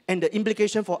And the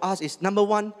implication for us is, number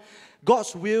one,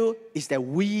 God's will is that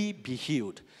we be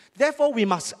healed. Therefore, we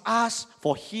must ask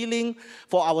for healing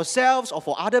for ourselves or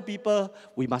for other people.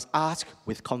 We must ask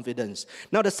with confidence.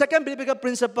 Now, the second biblical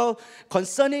principle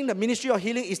concerning the ministry of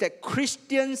healing is that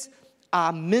Christians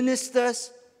are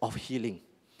ministers of healing.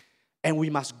 And we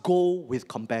must go with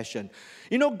compassion.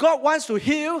 You know, God wants to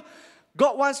heal.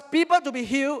 God wants people to be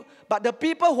healed. But the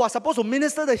people who are supposed to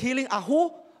minister the healing are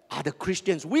who? Are the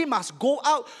Christians. We must go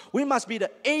out. We must be the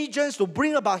agents to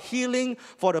bring about healing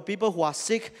for the people who are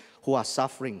sick, who are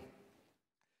suffering.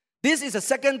 This is the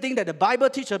second thing that the Bible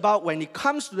teaches about when it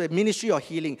comes to the ministry of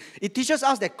healing. It teaches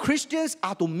us that Christians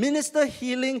are to minister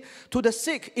healing to the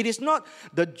sick. It is not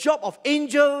the job of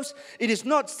angels. It is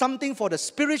not something for the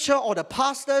spiritual or the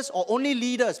pastors or only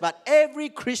leaders. But every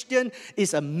Christian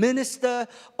is a minister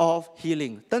of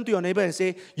healing. Turn to your neighbor and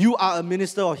say, you are a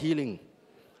minister of healing.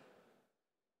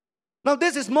 Now,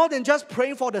 this is more than just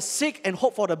praying for the sick and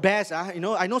hope for the best. You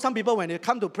know, I know some people, when they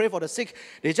come to pray for the sick,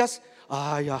 they just,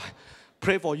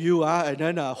 pray for you, and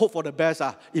then hope for the best.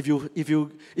 If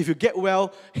you get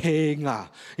well, hang.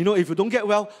 You know, if you don't get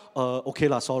well, okay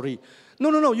lah, sorry.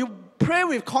 No. You pray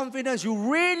with confidence.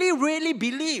 You really, really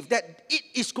believe that it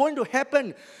is going to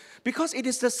happen, because it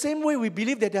is the same way we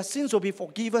believe that their sins will be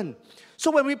forgiven. So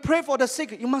when we pray for the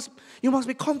sick, you must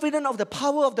be confident of the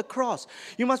power of the cross.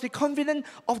 You must be confident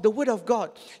of the word of God.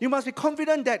 You must be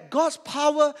confident that God's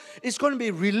power is going to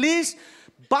be released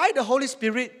by the Holy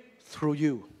Spirit through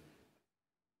you.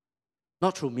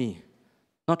 Not through me,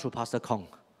 not through Pastor Kong.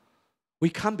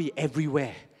 We can't be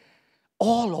everywhere.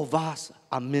 All of us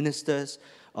are ministers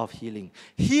of healing.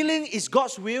 Healing is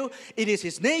God's will. It is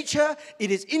His nature.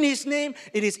 It is in His name.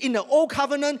 It is in the Old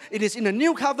Covenant. It is in the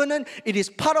New Covenant. It is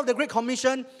part of the Great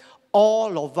Commission.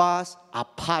 All of us are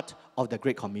part of the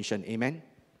Great Commission. Amen?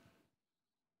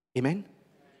 Amen?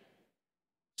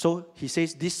 So He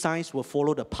says, these signs will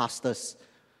follow the pastors.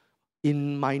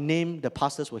 In my name, the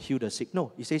pastors will heal the sick.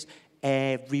 No, He says,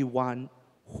 everyone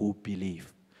who believes.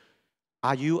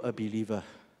 Are you a believer?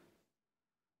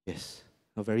 Yes.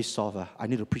 No, very soft. I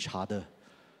need to preach harder.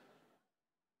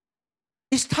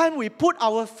 It's time we put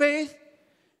our faith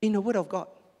in the Word of God,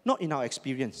 not in our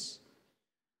experience.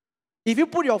 If you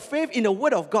put your faith in the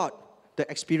Word of God,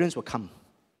 the experience will come.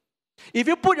 If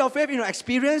you put your faith in your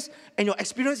experience, and your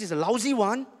experience is a lousy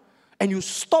one, and you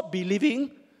stop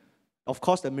believing, of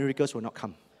course the miracles will not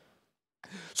come.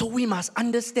 So we must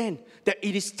understand that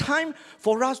it is time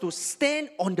for us to stand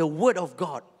on the Word of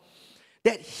God.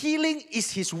 That healing is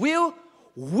His will.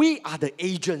 We are the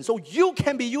agents. So you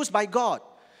can be used by God.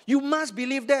 You must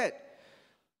believe that.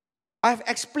 I've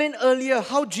explained earlier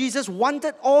how Jesus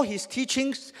wanted all His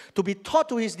teachings to be taught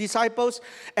to His disciples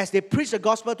as they preach the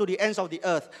gospel to the ends of the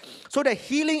earth. So that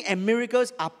healing and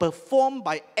miracles are performed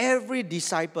by every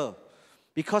disciple.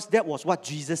 Because that was what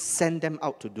Jesus sent them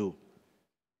out to do.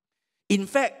 In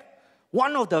fact,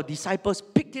 one of the disciples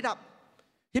picked it up.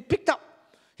 He picked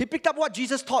up what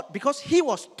Jesus taught, because he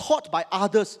was taught by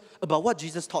others about what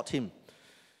Jesus taught him.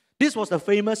 This was the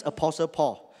famous Apostle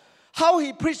Paul. How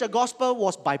he preached the gospel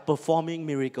was by performing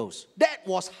miracles. That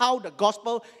was how the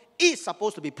gospel is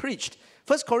supposed to be preached.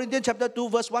 1 Corinthians chapter 2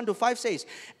 verse 1 to 5 says,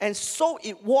 and so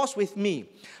it was with me,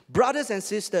 brothers and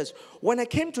sisters, when I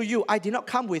came to you, I did not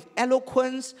come with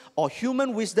eloquence or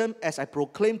human wisdom as I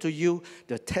proclaimed to you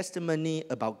the testimony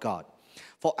about God.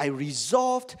 For I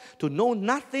resolved to know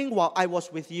nothing while I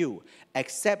was with you,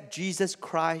 except Jesus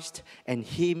Christ and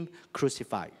Him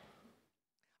crucified.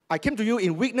 I came to you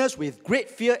in weakness with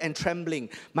great fear and trembling.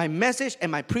 My message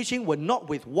and my preaching were not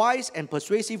with wise and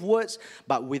persuasive words,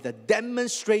 but with a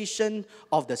demonstration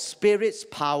of the Spirit's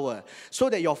power, so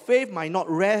that your faith might not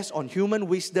rest on human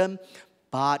wisdom,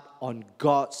 but on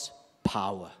God's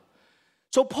power.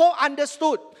 So Paul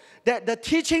understood that the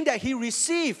teaching that he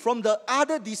received from the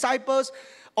other disciples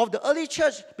of the early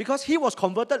church, because he was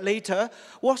converted later,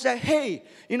 was that, hey,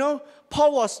 you know,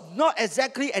 Paul was not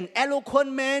exactly an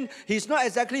eloquent man. He's not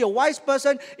exactly a wise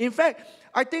person. In fact,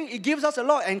 I think it gives us a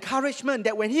lot of encouragement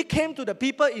that when he came to the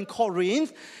people in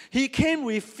Corinth, he came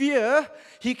with fear,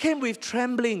 he came with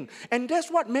trembling. And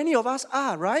that's what many of us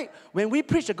are, right? When we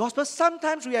preach the gospel,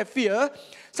 sometimes we have fear,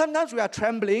 sometimes we are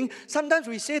trembling, sometimes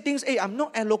we say things, hey, I'm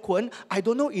not eloquent, I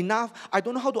don't know enough, I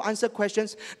don't know how to answer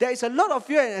questions. There is a lot of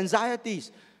fear and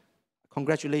anxieties.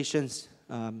 Congratulations,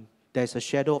 there's a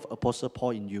shadow of Apostle Paul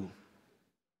in you.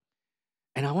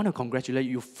 And I want to congratulate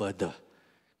you further,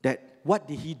 that what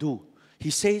did he do? He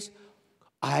says,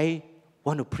 I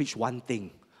want to preach one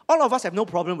thing. All of us have no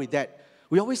problem with that.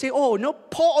 We always say, oh, no,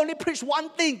 Paul only preached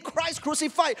one thing, Christ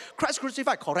crucified. Christ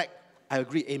crucified, correct. I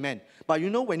agree, amen. But you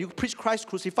know, when you preach Christ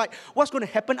crucified, what's going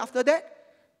to happen after that?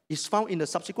 is found in the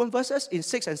subsequent verses, in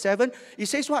 6 and 7. It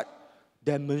says what?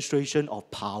 Demonstration of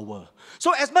power.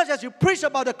 So as much as you preach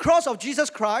about the cross of Jesus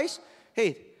Christ,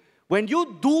 hey, when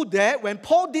you do that, when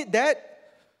Paul did that,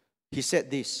 he said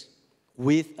this,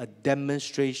 with a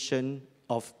demonstration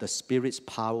of the Spirit's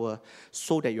power,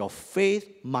 so that your faith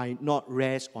might not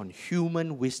rest on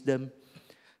human wisdom,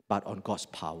 but on God's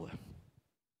power.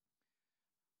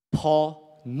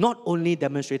 Paul not only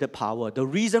demonstrated power, the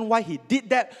reason why he did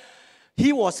that,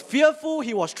 he was fearful,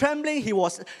 he was trembling, he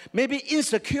was maybe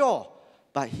insecure,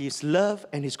 but his love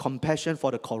and his compassion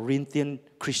for the Corinthian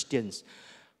Christians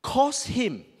caused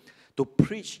him to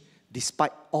preach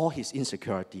despite all his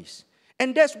insecurities.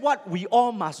 And that's what we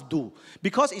all must do,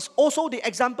 because it's also the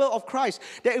example of Christ,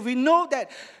 that if we know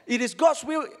that it is God's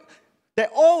will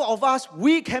that all of us,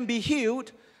 we can be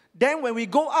healed, then when we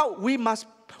go out, we must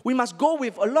go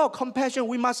with a lot of compassion.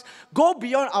 We must go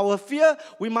beyond our fear.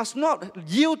 We must not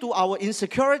yield to our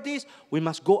insecurities. We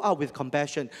must go out with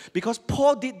compassion. Because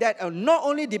Paul did that, and not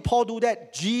only did Paul do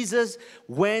that, Jesus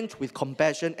went with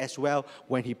compassion as well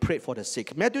when he prayed for the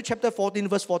sick. Matthew chapter 14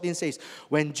 verse 14 says,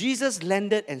 when Jesus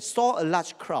landed and saw a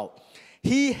large crowd,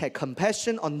 he had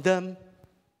compassion on them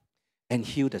and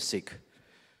healed the sick.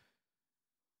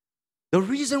 The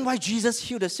reason why Jesus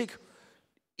healed the sick,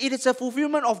 it is a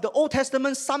fulfillment of the Old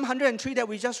Testament Psalm 103 that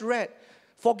we just read.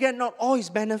 Forget not all his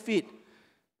benefit,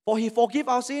 for he forgives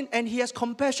our sin and he has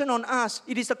compassion on us.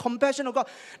 It is the compassion of God.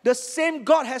 The same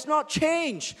God has not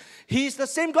changed. He is the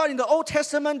same God in the Old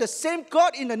Testament, the same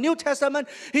God in the New Testament.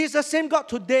 He is the same God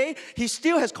today. He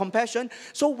still has compassion.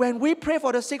 So when we pray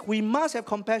for the sick, we must have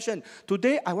compassion.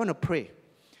 Today, I want to pray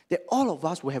that all of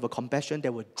us will have a compassion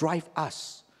that will drive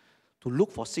us to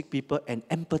look for sick people and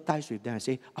empathize with them and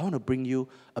say, I want to bring you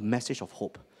a message of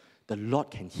hope. The Lord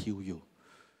can heal you.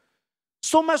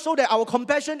 So much so that our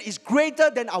compassion is greater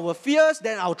than our fears,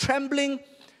 than our trembling,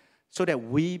 so that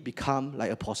we become like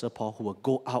Apostle Paul, who will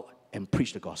go out and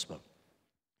preach the gospel.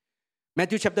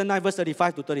 Matthew chapter 9 verse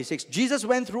 35 to 36. Jesus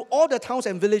went through all the towns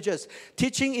and villages,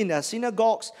 teaching in their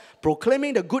synagogues,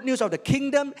 proclaiming the good news of the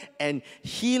kingdom, and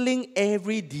healing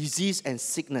every disease and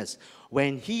sickness.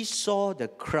 When he saw the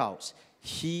crowds,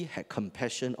 he had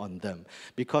compassion on them,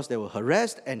 because they were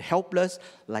harassed and helpless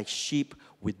like sheep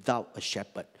without a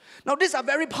shepherd. Now these are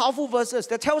very powerful verses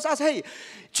that tells us, hey,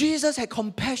 Jesus had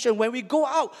compassion. When we go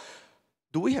out,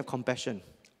 do we have compassion?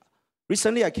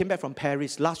 Recently, I came back from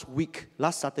Paris last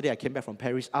Saturday, I came back from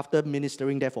Paris after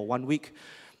ministering there for 1 week.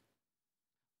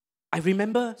 I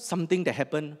remember something that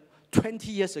happened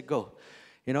 20 years ago.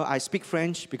 You know, I speak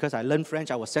French because I learned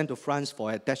French. I was sent to France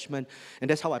for attachment, and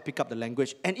that's how I picked up the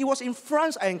language. And it was in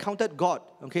France I encountered God,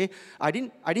 okay? I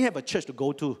didn't have a church to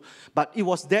go to, but it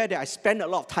was there that I spent a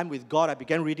lot of time with God. I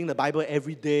began reading the Bible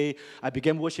every day. I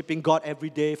began worshiping God every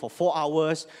day for 4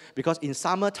 hours, because in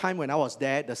summertime when I was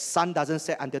there, the sun doesn't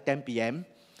set until 10 p.m.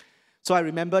 So I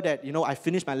remember that, you know, I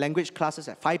finished my language classes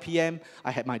at 5 p.m. I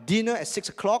had my dinner at 6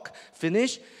 o'clock,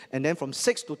 finished. And then from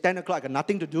 6 to 10 o'clock, I got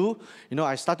nothing to do. You know,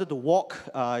 I started to walk,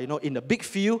 in the big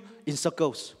field in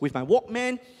circles with my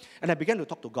Walkman. And I began to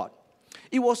talk to God.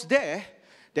 It was there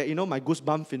that, my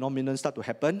goosebump phenomenon started to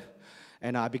happen.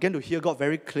 And I began to hear God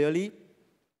very clearly.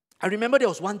 I remember there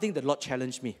was one thing the Lord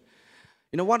challenged me.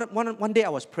 One day I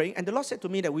was praying, and the Lord said to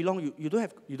me that, Wee Long, you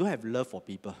don't have love for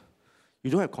people.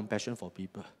 You don't have compassion for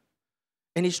people.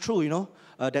 And it's true,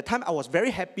 that time I was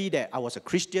very happy that I was a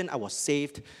Christian, I was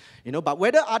saved, but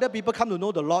whether other people come to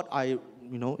know the Lord,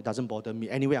 it doesn't bother me.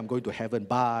 Anyway, I'm going to heaven,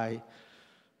 bye,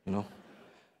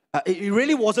 It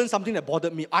really wasn't something that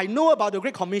bothered me. I know about the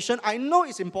Great Commission, I know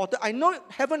it's important, I know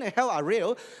heaven and hell are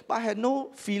real, but I had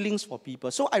no feelings for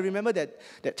people. So I remember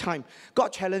that time,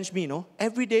 God challenged me,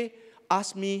 every day,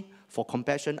 ask me for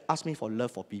compassion, ask me for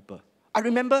love for people. I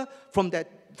remember from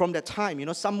that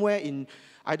time, somewhere in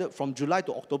either from July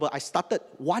to October, I started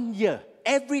 1 year,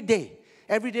 every day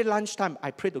lunchtime, I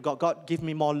prayed to God, God, give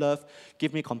me more love,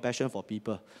 give me compassion for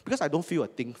people, because I don't feel a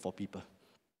thing for people.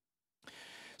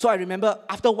 So I remember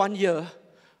after 1 year,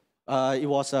 it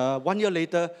was 1 year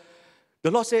later,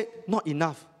 the Lord said, not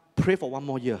enough, pray for 1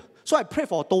 more year. So I prayed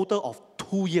for a total of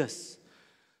 2 years.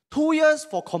 2 years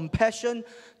for compassion,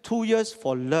 2 years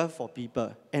for love for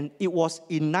people. And it was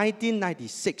in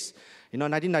 1996,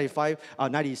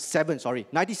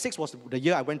 96 was the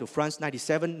year I went to France,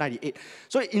 97, 98.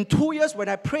 So in 2 years when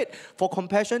I prayed for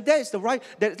compassion, that's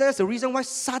the reason why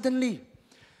suddenly,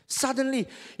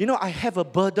 I have a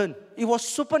burden. It was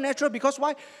supernatural, because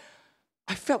why?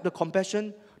 I felt the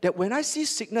compassion that when I see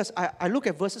sickness, I look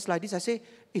at verses like this, I say,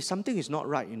 hey, something is not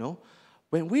right,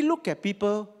 When we look at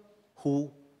people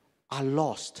who are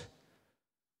lost,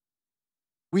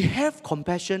 we have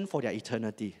compassion for their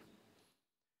eternity.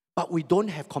 but we don't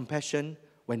have compassion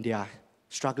when they are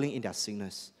struggling in their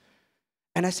sickness.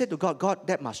 And I said to God, God,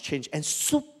 that must change. And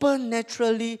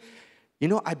supernaturally,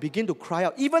 I begin to cry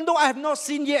out, even though I have not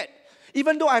seen yet.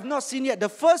 Even though I have not seen yet, the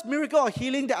first miracle of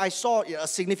healing that I saw, a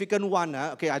significant one.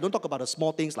 Okay, I don't talk about the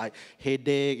small things like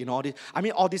headache, all this. I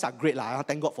mean, all these are great.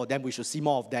 Thank God for them. We should see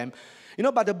more of them.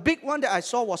 But the big one that I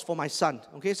saw was for my son.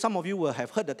 Okay, some of you will have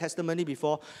heard the testimony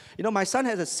before. My son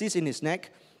has a cyst in his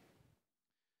neck.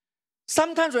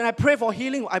 Sometimes when I pray for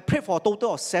healing, I pray for a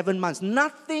total of 7 months.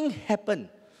 Nothing happened.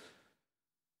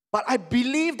 But I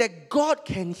believe that God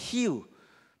can heal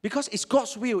because it's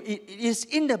God's will. It is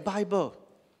in the Bible.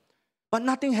 But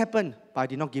nothing happened, but I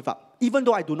did not give up, even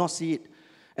though I do not see it.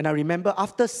 And I remember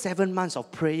after 7 months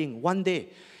of praying, one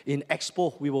day in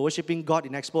Expo, we were worshiping God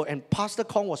in Expo, and Pastor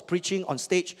Kong was preaching on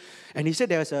stage, and he said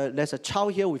there's a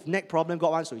child here with neck problem,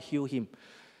 God wants to heal him.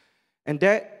 And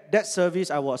that service,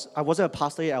 I wasn't a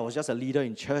pastor yet, I was just a leader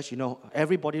in church.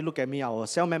 Everybody looked at me, our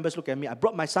cell members looked at me. I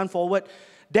brought my son forward.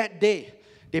 That day,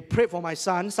 they prayed for my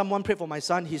son, someone prayed for my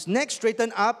son, his neck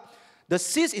straightened up. The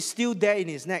cyst is still there in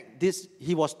his neck.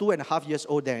 He was 2.5 years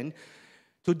old then.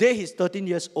 Today he's 13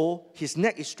 years old. His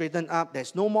neck is straightened up.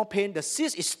 There's no more pain. The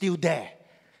cyst is still there.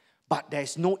 But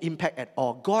there's no impact at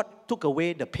all. God took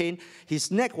away the pain.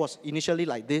 His neck was initially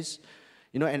like this.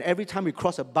 And every time we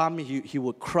cross a bump, he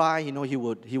would cry. He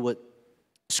would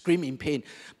scream in pain.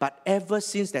 But ever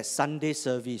since that Sunday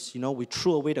service, we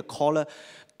threw away the collar.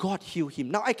 God healed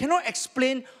him. Now, I cannot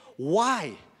explain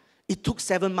why it took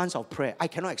 7 months of prayer. I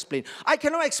cannot explain. I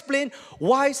cannot explain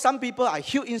why some people are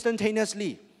healed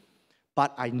instantaneously.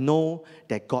 But I know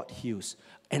that God heals.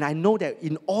 And I know that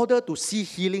in order to see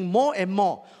healing more and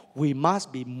more, we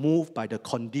must be moved by the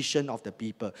condition of the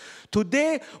people.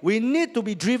 Today, we need to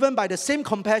be driven by the same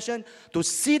compassion to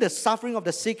see the suffering of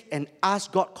the sick and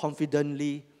ask God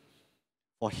confidently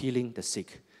for healing the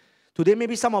sick. Today,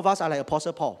 maybe some of us are like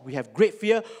Apostle Paul. We have great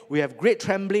fear, we have great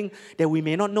trembling, that we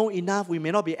may not know enough, we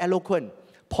may not be eloquent.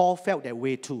 Paul felt that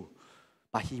way too.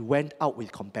 But he went out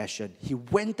with compassion. He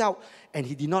went out and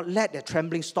he did not let that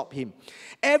trembling stop him.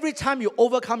 Every time you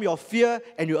overcome your fear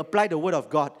and you apply the word of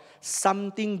God,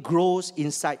 something grows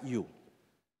inside you.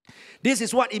 This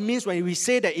is what it means when we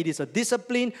say that it is a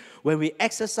discipline. When we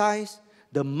exercise,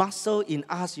 the muscle in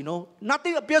us,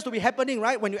 nothing appears to be happening,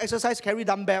 right? When you exercise, carry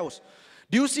dumbbells.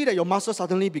 Do you see that your muscles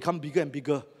suddenly become bigger and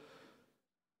bigger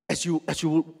as you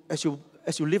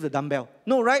lift the dumbbell?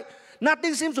 No, right?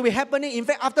 Nothing seems to be happening. In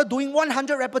fact, after doing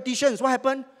 100 repetitions, what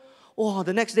happened? Oh,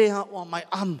 the next day, my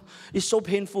arm is so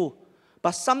painful.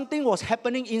 But something was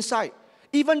happening inside.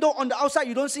 Even though on the outside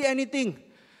you don't see anything.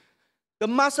 The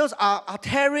muscles are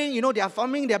tearing, they are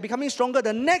forming, they are becoming stronger.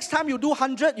 The next time you do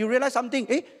 100, you realize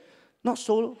something. Not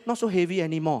so heavy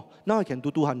anymore. Now I can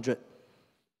do 200.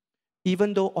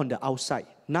 Even though on the outside,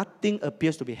 nothing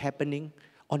appears to be happening,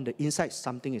 on the inside,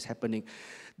 something is happening.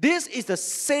 This is the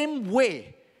same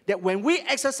way that when we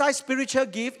exercise spiritual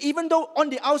gift, even though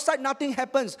on the outside nothing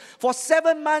happens, for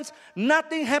 7 months,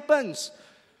 nothing happens.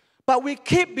 But we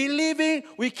keep believing,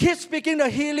 we keep speaking the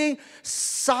healing,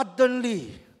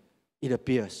 suddenly it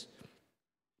appears.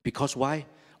 Because why?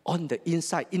 On the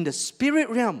inside, in the spirit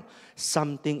realm,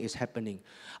 something is happening.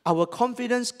 Our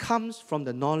confidence comes from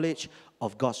the knowledge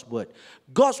of God's word.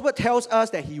 God's word tells us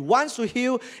that He wants to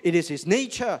heal. It is His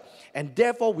nature. And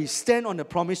therefore, we stand on the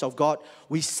promise of God.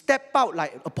 We step out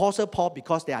like Apostle Paul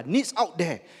because there are needs out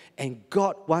there. And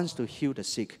God wants to heal the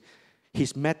sick.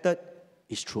 His method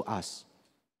is through us.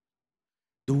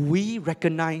 Do we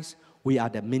recognize we are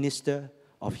the minister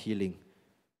of healing?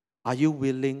 Are you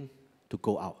willing to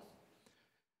go out?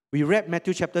 We read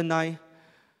Matthew chapter 9,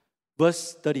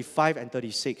 verse 35 and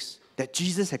 36. That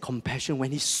Jesus had compassion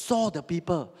when He saw the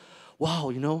people.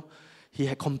 Wow, He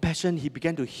had compassion. He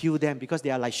began to heal them because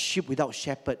they are like sheep without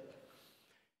shepherd.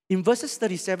 In verses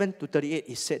 37 to 38,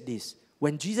 He said this.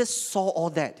 When Jesus saw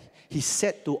all that, He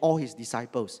said to all His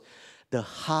disciples, the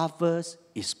harvest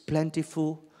is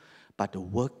plentiful, but the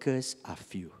workers are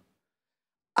few.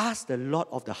 Ask the Lord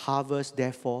of the harvest,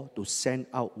 therefore, to send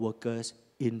out workers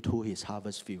into His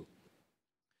harvest field.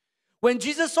 When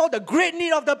Jesus saw the great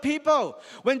need of the people,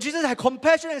 when Jesus had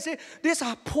compassion and said, these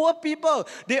are poor people,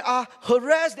 they are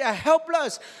harassed, they are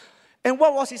helpless. And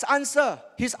what was His answer?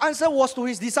 His answer was to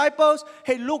His disciples,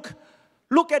 hey, look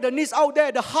at the needs out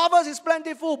there. The harvest is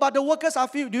plentiful, but the workers are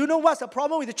few. Do you know what's the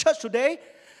problem with the church today?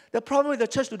 The problem with the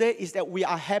church today is that we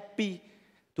are happy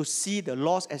to see the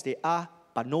lost as they are,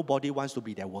 but nobody wants to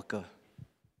be their worker.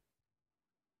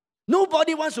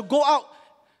 Nobody wants to go out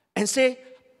and say,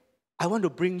 I want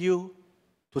to bring you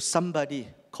to somebody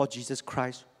called Jesus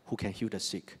Christ who can heal the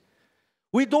sick.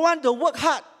 We don't want to work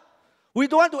hard. We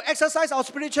don't want to exercise our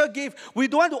spiritual gift. We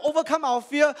don't want to overcome our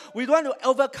fear. We don't want to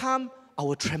overcome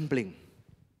our trembling.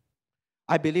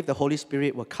 I believe the Holy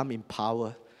Spirit will come in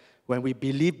power when we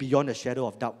believe beyond a shadow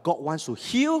of doubt. God wants to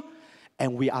heal,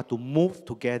 and we are to move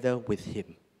together with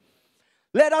Him.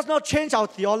 Let us not change our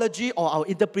theology or our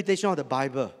interpretation of the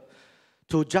Bible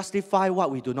to justify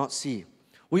what we do not see.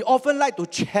 We often like to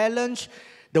challenge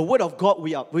the Word of God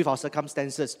with our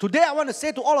circumstances. Today, I want to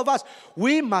say to all of us,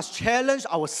 we must challenge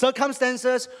our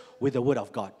circumstances with the Word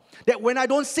of God. That when I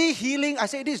don't see healing, I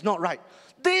say, this is not right.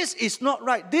 This is not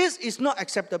right. This is not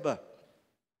acceptable.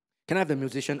 Can I have the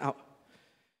musician out?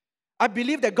 I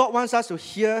believe that God wants us to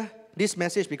hear this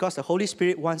message because the Holy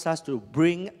Spirit wants to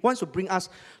bring us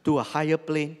to a higher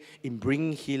plane in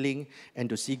bringing healing and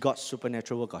to see God's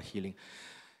supernatural work of healing.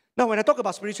 Now, when I talk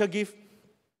about spiritual gift,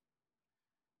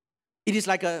 it is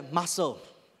like a muscle.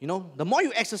 You know, the more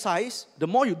you exercise, the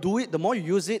more you do it, the more you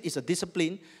use it, it's a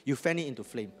discipline, you fan it into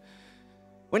flame.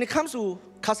 When it comes to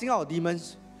casting out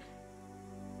demons,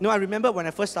 you know, I remember when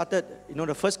I first started, you know,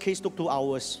 the first case took 2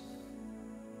 hours.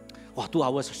 Wow, 2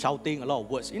 hours shouting, a lot of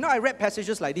words. You know, I read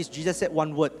passages like this. Jesus said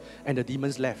one word and the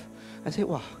demons left. I said,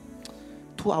 wow,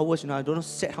 2 hours, you know, I don't know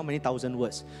said how many thousand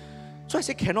words. So I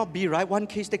said, cannot be, right? One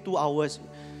case take 2 hours.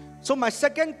 So my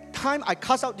second time, I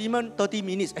cast out demon, 30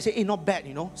 minutes. I said, hey, not bad,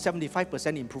 you know,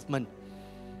 75% improvement.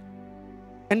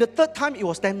 And the third time, it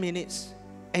was 10 minutes.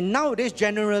 And nowadays,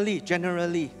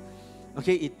 generally,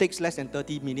 okay, it takes less than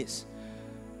 30 minutes.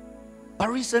 But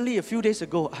recently, a few days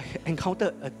ago, I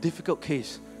encountered a difficult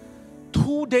case.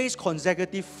 2 days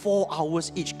consecutive, 4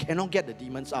 hours each, cannot get the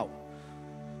demons out.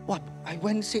 What? I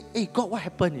went and said, hey, God, what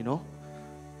happened, you know?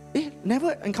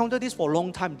 Never encountered this for a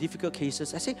long time, difficult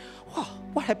cases. I said, wow,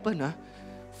 what happened?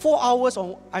 4 hours,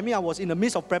 I was in the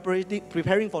midst of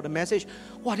preparing for the message.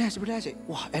 Wow, then I realized,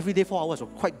 wow, every day 4 hours was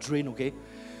quite drained, okay?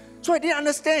 So I didn't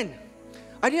understand.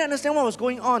 What was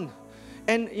going on.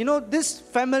 And, you know, this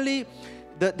family,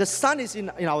 the son is in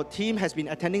our team, has been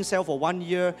attending cell for 1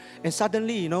 year, and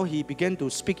suddenly, you know, he began to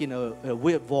speak in a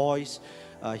weird voice.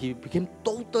 He became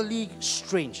totally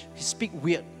strange. He speak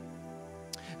weird.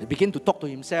 He began to talk to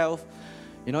himself,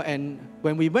 you know, and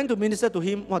when we went to minister to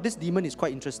him, wow, this demon is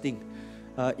quite interesting.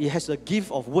 It has a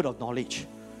gift of word of knowledge.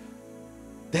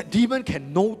 That demon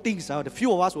can know things. The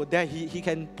few of us were there. He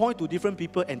can point to different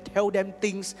people and tell them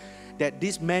things that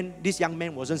this young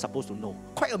man wasn't supposed to know.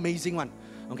 Quite amazing one.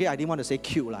 Okay, I didn't want to say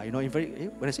cute, you know.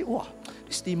 When I say, wow,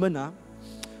 this demon,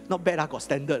 not bad, got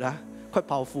standard, quite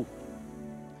powerful.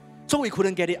 So we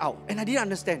couldn't get it out. And I didn't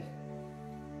understand.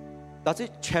 Does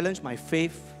it challenge my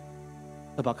faith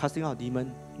about casting out a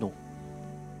demon? No.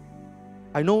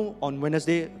 I know on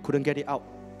Wednesday, couldn't get it out.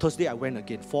 Thursday, I went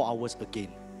again, 4 hours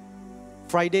again.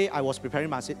 Friday, I was preparing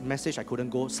my message, I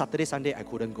couldn't go. Saturday, Sunday, I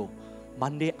couldn't go.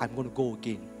 Monday, I'm going to go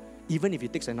again. Even if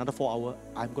it takes another 4 hours,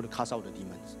 I'm going to cast out the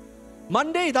demons.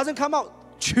 Monday, it doesn't come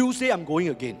out. Tuesday, I'm going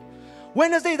again.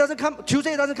 Wednesday, it doesn't come.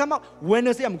 Tuesday, it doesn't come out.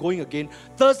 Wednesday, I'm going again.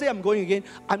 Thursday, I'm going again.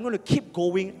 I'm going to keep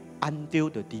going until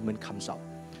the demon comes out.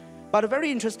 But a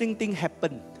very interesting thing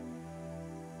happened.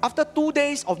 After 2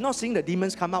 days of not seeing the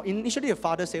demons come out, initially the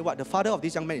father said what? The father of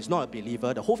this young man is not a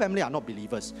believer. The whole family are not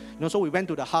believers. You know, so we went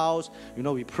to the house, you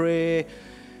know, we pray.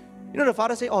 You know, the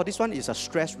father said, oh, this one is a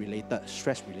stress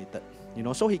related. You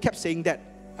know, so he kept saying that.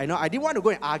 I know I didn't want to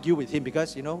go and argue with him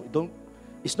because, you know,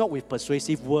 it's not with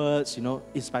persuasive words, you know,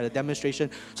 it's by the demonstration.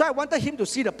 So I wanted him to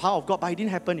see the power of God, but it didn't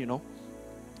happen, you know.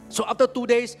 So after 2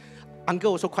 days,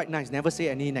 uncle also quite nice, never say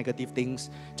any negative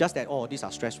things, just that, oh, these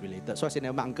are stress related. So I said,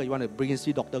 never mind, uncle, you want to bring in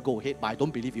see doctor, go ahead, but I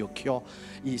don't believe you'll cure.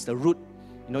 It's the root,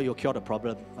 you know, you'll cure the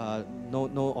problem.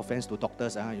 No offense to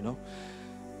doctors, you know.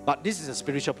 But this is a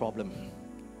spiritual problem.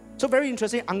 So very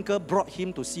interesting, uncle brought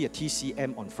him to see a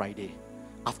TCM on Friday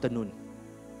afternoon.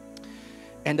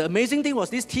 And the amazing thing was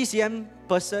this TCM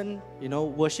person, you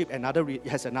know,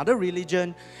 has another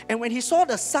religion. And when he saw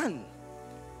the son,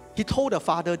 he told the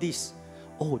father this,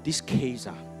 oh, this case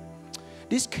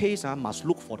must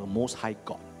look for the Most High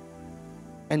God.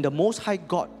 And the Most High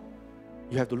God,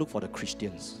 you have to look for the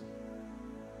Christians.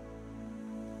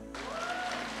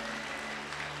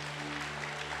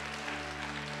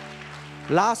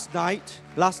 Last night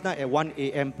at 1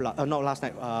 a.m.,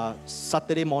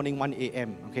 Saturday morning, 1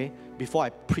 a.m., okay, before I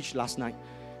preached last night,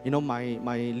 you know, my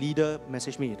leader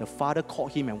messaged me. The father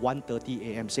called him at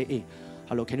 1:30 a.m., say, hey,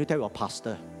 hello, can you tell your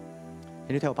pastor?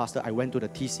 Can you tell your pastor I went to the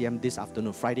TCM this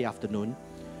afternoon, Friday afternoon.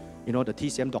 You know, the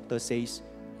TCM doctor says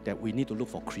that we need to look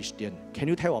for Christian. Can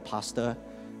you tell our pastor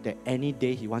that any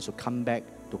day he wants to come back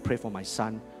to pray for my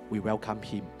son, we welcome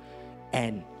him.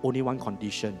 And only one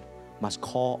condition, must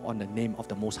call on the name of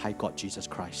the Most High God, Jesus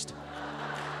Christ.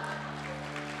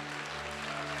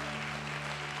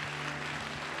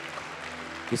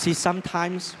 You see,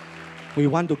 sometimes we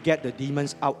want to get the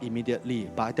demons out immediately,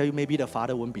 but I tell you, maybe the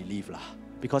father won't believe lah,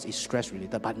 because it's stress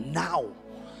related. But now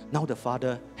the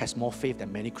father has more faith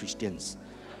than many Christians.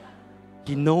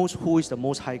 He knows who is the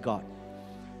Most High God.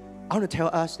 I want to tell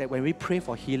us that when we pray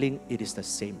for healing, it is the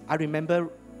same. I remember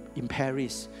in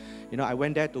Paris, I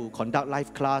went there to conduct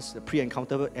live class, the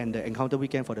pre-encounter and the encounter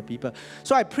weekend for the people.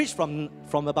 So I preached from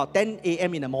about 10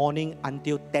 a.m. in the morning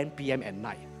until 10 p.m. at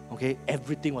night. Okay,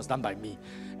 everything was done by me,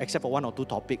 except for 1 or 2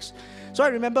 topics. So I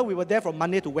remember we were there from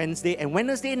Monday to Wednesday, and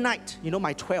Wednesday night,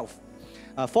 my 12,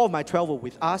 4 of my 12 were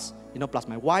with us, plus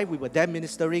my wife. We were there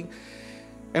ministering,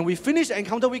 and we finished the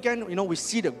encounter weekend. We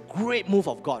see the great move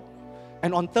of God.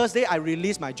 And on Thursday, I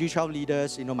released my G12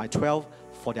 leaders, my 12,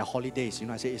 for their holidays.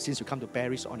 I say, since you come to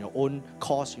Paris on your own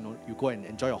course, you go and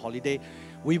enjoy your holiday.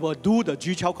 We will do the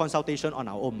G12 consultation on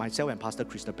our own, myself and Pastor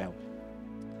Christabel.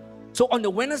 So on the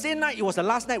Wednesday night, it was the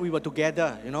last night we were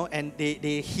together, and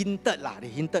they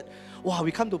hinted, wow,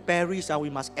 we come to Paris, we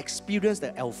must experience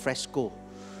the al fresco.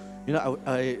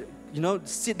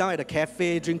 Sit down at a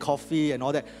cafe, drink coffee and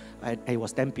all that. And it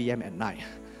was 10 p.m. at night.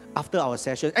 After our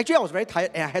session, actually I was very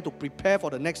tired and I had to prepare for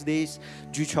the next day's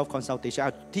G12 consultation. I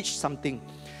had to teach something.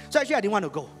 So actually I didn't want to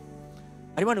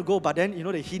go. But then,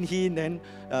 the hint, then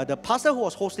the pastor who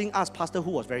was hosting us, pastor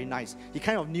who was very nice, he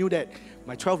kind of knew that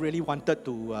my 12 really wanted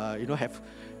to,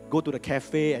 go to the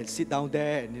cafe and sit down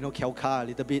there and, kiao a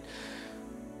little bit.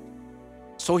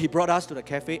 So he brought us to the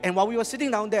cafe. And while we were sitting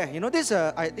down there, this is,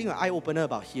 I think, an eye-opener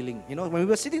about healing. When we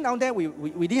were sitting down there, we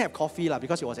didn't have coffee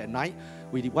because it was at night.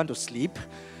 We didn't want to sleep.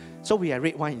 So we had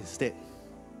red wine instead.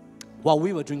 While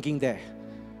we were drinking there,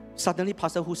 suddenly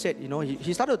Pastor Hu said,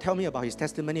 he started to tell me about his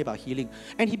testimony about healing.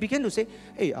 And he began to say,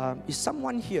 hey, is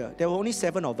someone here? There were only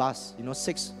 7 of us,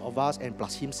 6 of us and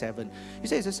plus him 7. He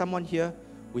said, is there someone here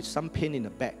with some pain in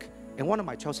the back? And one of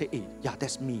my child said, hey, yeah,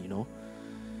 that's me,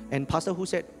 And Pastor Hu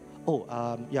said,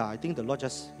 yeah, I think the Lord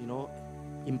just,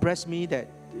 impressed me that,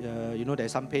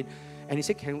 there's some pain. And he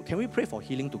said, can we pray for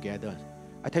healing together?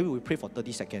 I tell you, we pray for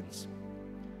 30 seconds.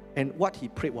 And what he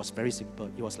prayed was very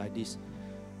simple. It was like this.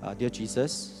 Dear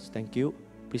Jesus, thank you.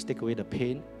 Please take away the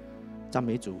pain. 讚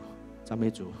美主，讚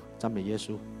美主，讚美耶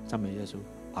穌，讚美耶穌。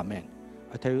Amen.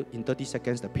 I tell you, in 30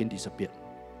 seconds, the pain disappeared.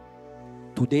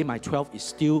 Today, my 12 is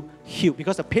still healed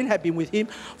because the pain had been with him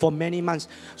for many months.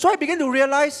 So I began to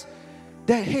realize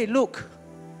that, hey, look,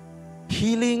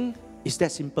 healing is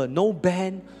that simple. No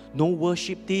band, no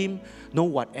worship team, no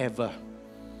whatever.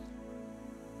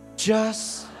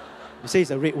 Just, you say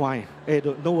it's a red wine. Hey,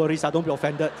 no worries, don't be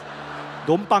offended.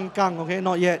 Don't pangkang, okay?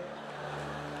 Not yet.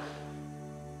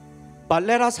 But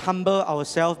let us humble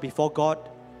ourselves before God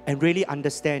and really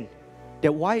understand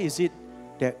that why is it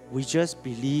that we just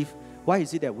believe, why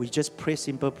is it that we just pray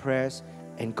simple prayers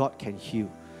and God can heal?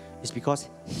 It's because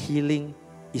healing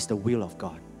is the will of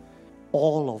God.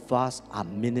 All of us are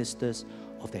ministers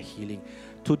of the healing.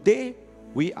 Today,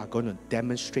 we are going to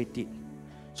demonstrate it.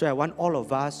 So I want all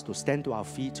of us to stand to our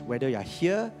feet, whether you're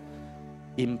here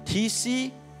in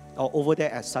TC or over there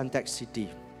at Suntec City.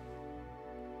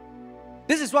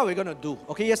 This is what we're going to do.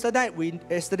 Okay,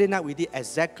 yesterday night we did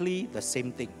exactly the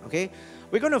same thing. Okay,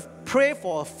 we're going to pray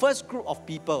for a first group of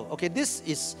people. Okay, this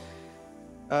is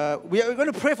we are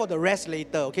going to pray for the rest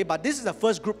later. Okay, but this is the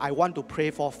first group I want to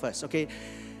pray for first. Okay,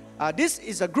 this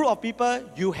is a group of people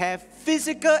you have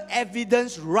physical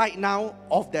evidence right now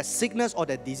of the sickness or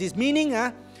the disease, meaning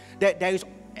that there is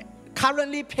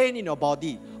currently pain in your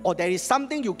body, or there is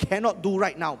something you cannot do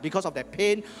right now because of that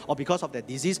pain or because of the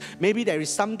disease. Maybe there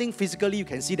is something physically you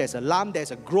can see, there's a lump,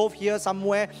 there's a growth here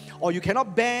somewhere, or you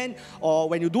cannot bend, or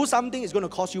when you do something it's going to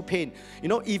cause you pain.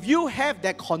 If you have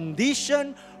that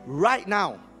condition right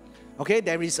now, okay,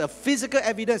 there is a physical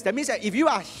evidence. That means that if you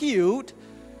are healed,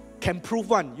 can prove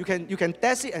one. You can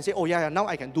test it and say, oh yeah, now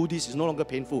I can do this, it's no longer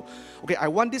painful. Okay, I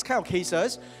want this kind of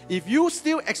cases. If you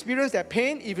still experience that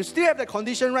pain, if you still have that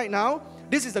condition right now,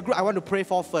 this is the group I want to pray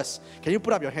for first. Can you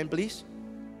put up your hand, please?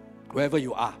 Wherever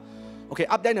you are. Okay,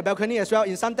 up there in the balcony as well,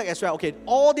 in Suntec as well. Okay,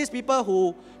 all these people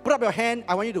who put up your hand,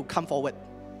 I want you to come forward.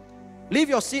 Leave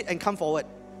your seat and come forward.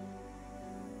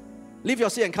 Leave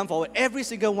your seat and come forward. Every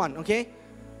single one, okay?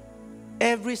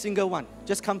 Every single one.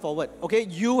 Just come forward. Okay,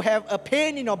 you have a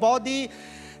pain in your body.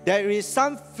 There is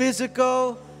some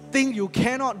physical thing you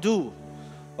cannot do.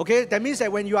 Okay, that means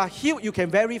that when you are healed, you can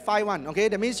verify one. Okay,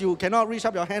 that means you cannot reach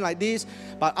up your hand like this.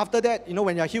 But after that,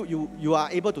 when you are healed, you are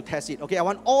able to test it. Okay, I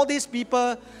want all these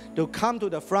people to come to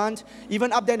the front.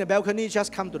 Even up there in the balcony,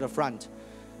 just come to the front.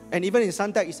 And even in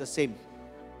Suntec, it's the same.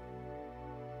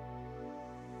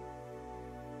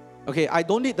 Okay, I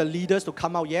don't need the leaders to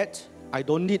come out yet. I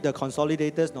don't need the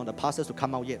consolidators nor the pastors to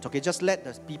come out yet. Okay, just let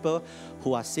the people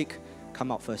who are sick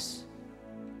come out first.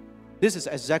 This is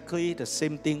exactly the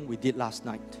same thing we did last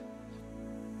night.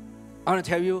 I want to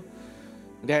tell you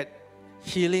that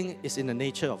healing is in the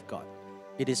nature of God.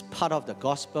 It is part of the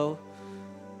gospel.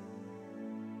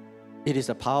 It is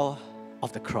the power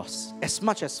of the cross. As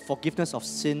much as forgiveness of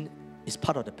sin is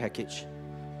part of the package.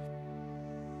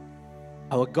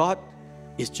 Our God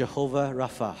is Jehovah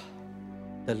Rapha,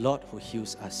 the Lord who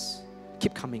heals us.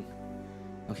 Keep coming.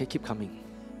 Okay, keep coming.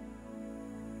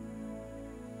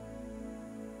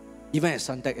 Even at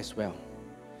Suntec as well.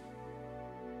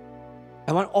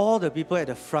 I want all the people at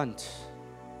the front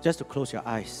just to close your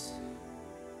eyes.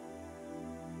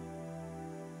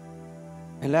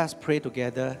 And let us pray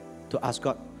together to ask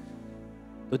God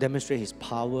to demonstrate His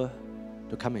power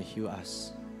to come and heal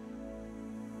us.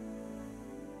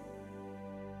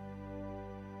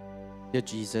 Dear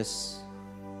Jesus,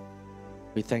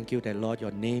 we thank you that, Lord,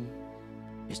 your name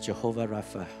is Jehovah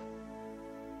Rapha,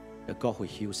 the God who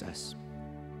heals us.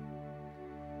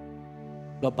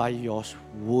 Lord, by your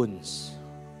wounds,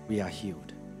 we are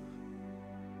healed.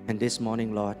 And this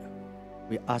morning, Lord,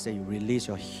 we ask that you release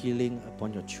your healing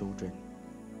upon your children.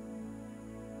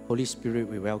 Holy Spirit,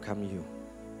 we welcome you.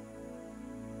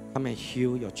 Come and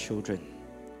heal your children.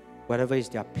 Whatever is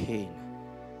their pain,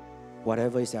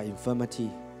 whatever is their infirmity,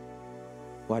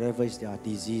 whatever is their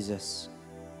diseases.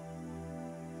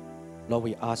 Lord,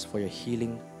 we ask for your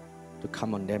healing to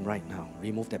come on them right now.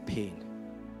 Remove the pain.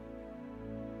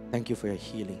 Thank you for your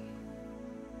healing.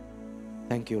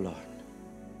 Thank you, Lord.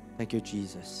 Thank you,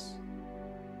 Jesus.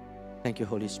 Thank you,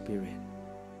 Holy Spirit.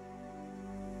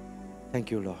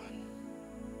 Thank you, Lord.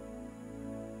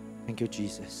 Thank you,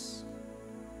 Jesus.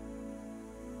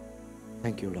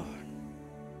 Thank you, Lord.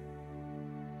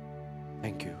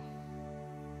 Thank you.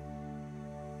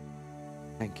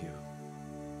 Thank you.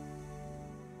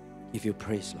 Give you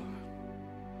praise, Lord.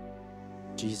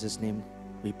 In Jesus' name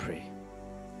we pray.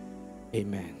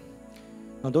 Amen.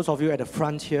 Now, those of you at the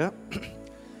front here,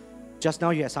 just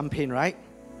now you had some pain, right?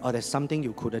 Or there's something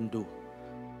you couldn't do.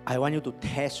 I want you to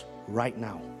test right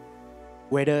now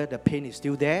whether the pain is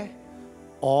still there,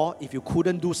 or if you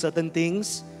couldn't do certain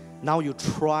things, now you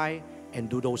try and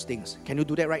do those things. Can you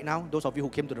do that right now? Those of you who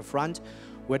came to the front,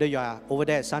 whether you are over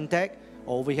there at Suntec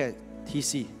or over here at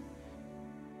TC.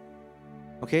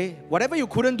 Okay? Whatever you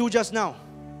couldn't do just now,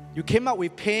 you came out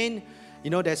with pain, you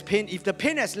know, there's pain. If the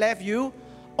pain has left you,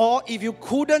 or if you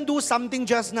couldn't do something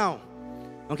just now,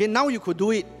 okay, now you could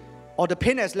do it, or the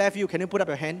pain has left you, can you put up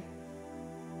your hand?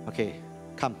 Okay,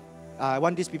 come. I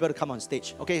want these people to come on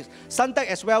stage. Okay, Suntec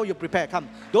as well, you prepare, come.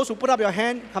 Those who put up your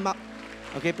hand, come up.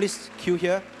 Okay, please queue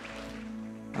here.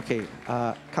 Okay,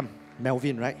 come.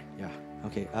 Melvin, right? Yeah.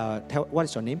 Okay, what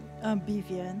is your name?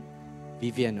 Vivian.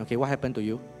 Vivian, okay, what happened to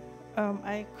you?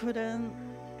 I couldn't,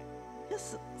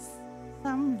 just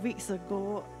some weeks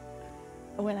ago,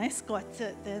 when I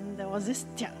squatted, then there was this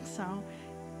tiak sound,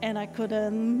 and I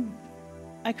couldn't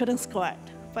squat.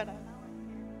 But now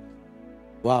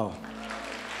wow.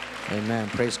 Amen.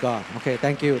 Praise God. Okay,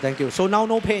 thank you, thank you. So now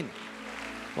no pain.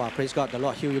 Wow, praise God. The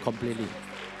Lord heal you completely.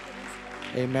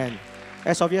 Amen.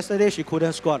 As of yesterday, she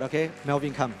couldn't squat. Okay,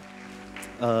 Melvin, come.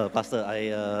 Pastor,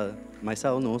 I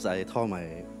myself knows I tore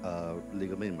my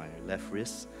ligament in my left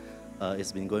wrist.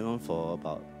 It's been going on for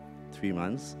about 3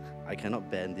 months. I cannot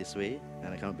bend this way,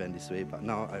 and I cannot bend this way, but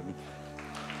now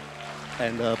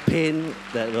and the pain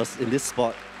that was in this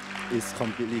spot is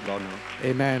completely gone now.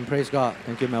 Amen. Praise God.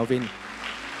 Thank you, Melvin.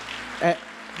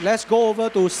 Let's go over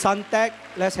to Suntec.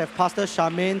 Let's have Pastor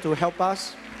Charmaine to help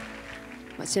us.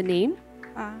 What's your name?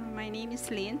 My name is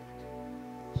Lynn.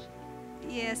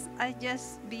 Yes, I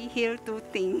just be healed to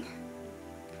think.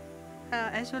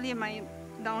 Actually, my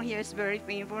down here is very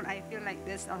painful. I feel like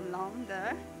there's a lump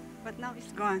there, but now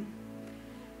it's gone.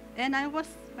 And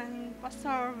when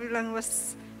Pastor Wee Long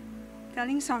was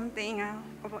telling something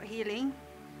about healing,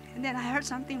 and then I heard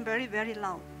something very, very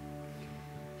loud.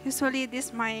 Usually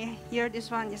this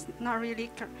one is not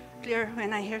really clear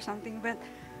when I hear something, but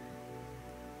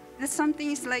this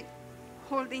something is like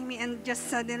holding me and just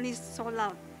suddenly so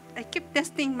loud. I keep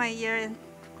testing my ear and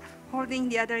holding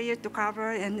the other ear to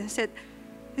cover, and I said,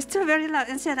 it's still very loud.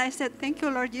 And I said, thank you,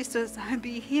 Lord Jesus, I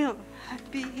be healed. I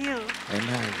be healed.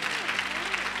 Amen.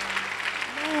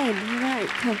 Amen. Right.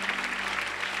 Come.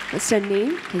 What's your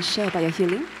name? Can you share about your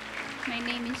healing? My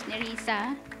name is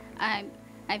Nerissa.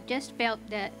 I've just felt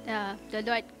that the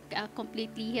Lord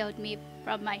completely healed me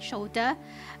from my shoulder.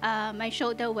 My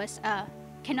shoulder was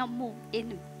cannot move.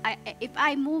 If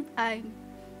I move,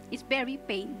 it's very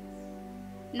pain.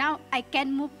 Now I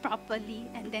can move properly,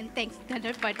 and then thanks to the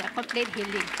Lord for the complete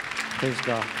healing. Praise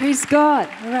God. Praise God.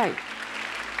 All right.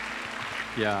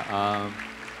 Yeah,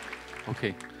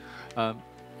 okay.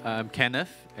 I'm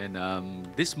Kenneth, and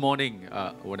this morning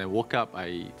when I woke up,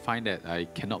 I find that I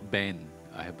cannot bend.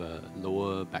 I have a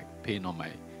lower back pain on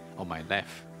my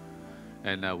left.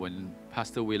 And when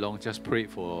Pastor Wee Long just prayed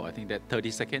for, I think that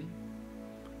 30 seconds,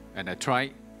 and I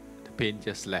tried, the pain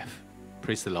just left.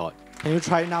 Praise the Lord. Can you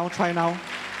try now? Try now.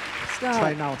 Stop.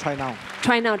 Try now. Try now.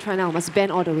 Try now, try now. Must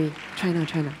bend all the way. Try now,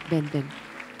 try now. Bend, bend,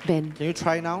 bend. Can you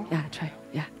try now? Yeah, try.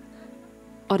 Yeah.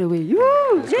 All the way.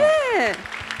 Woo! Yeah.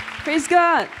 Praise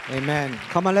God. Amen.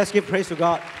 Come on, let's give praise to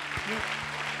God.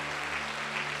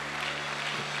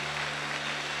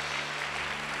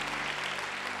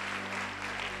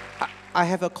 I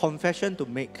have a confession to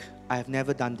make. I have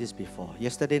never done this before.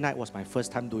 Yesterday night was my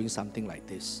first time doing something like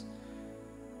this.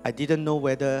 I didn't know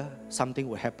whether something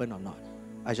would happen or not.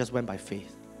 I just went by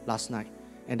faith last night.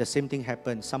 And the same thing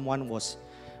happened. Someone was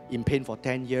in pain for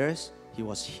 10 years. He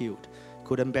was healed.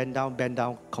 Couldn't bend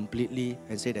down completely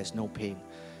and say there's no pain.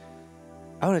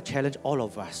 I want to challenge all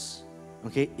of us.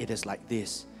 Okay, it is like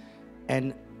this.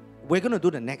 And we're going to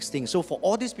do the next thing. So for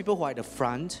all these people who are at the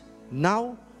front,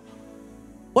 now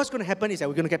what's going to happen is that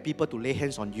we're going to get people to lay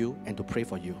hands on you and to pray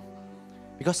for you.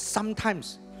 Because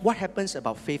sometimes what happens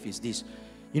about faith is this.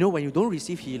 You know, when you don't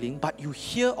receive healing, but you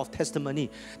hear of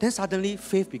testimony, then suddenly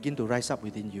faith begins to rise up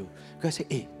within you. You guys say,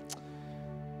 hey,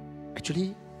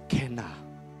 actually can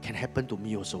happen to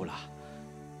me also lah.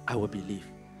 I will believe.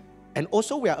 And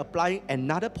also we are applying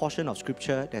another portion of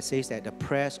scripture that says that the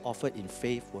prayers offered in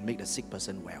faith will make the sick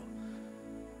person well.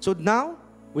 So now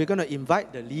we're going to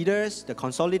invite the leaders, the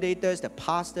consolidators, the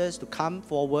pastors to come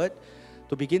forward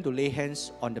to begin to lay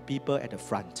hands on the people at the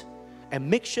front. And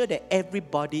make sure that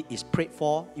everybody is prayed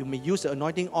for. You may use the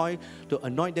anointing oil to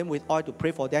anoint them with oil to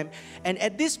pray for them. And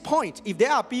at this point, if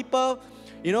there are people,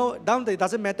 you know, down there, it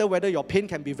doesn't matter whether your pain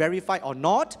can be verified or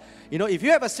not. You know, if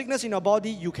you have a sickness in your body,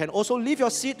 you can also leave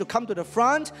your seat to come to the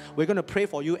front. We're going to pray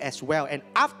for you as well. And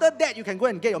after that, you can go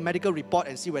and get your medical report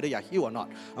and see whether you are healed or not.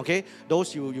 Okay?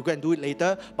 Those you go and do it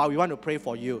later, but we want to pray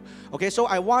for you. Okay? So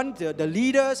I want the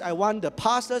leaders, I want the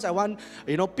pastors, I want,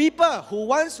 you know, people who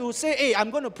wants to say, hey, I'm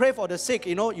going to pray for the sick.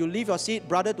 You know, you leave your seat,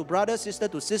 brother to brother, sister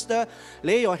to sister.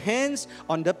 Lay your hands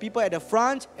on the people at the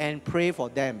front and pray for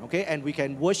them. Okay? And we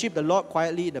can worship the Lord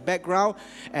quietly in the background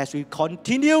as we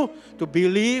continue to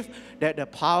believe that the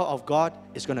power of God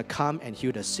is going to come and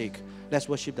heal the sick. Let's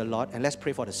worship the Lord and let's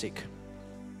pray for the sick.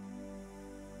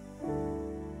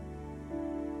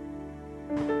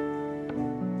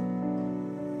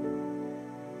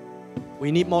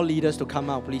 We need more leaders to come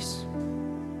out, please.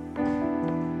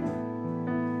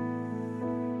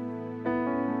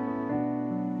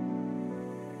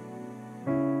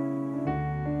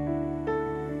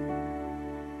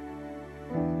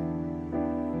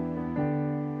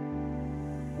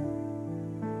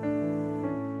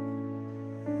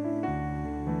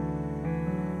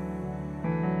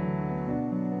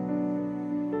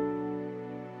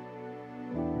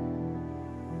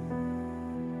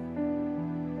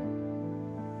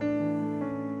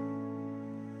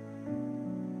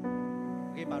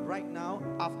 But right now,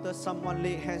 after someone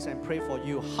lay hands and pray for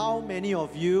you, how many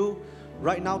of you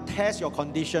right now test your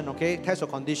condition, okay? Test your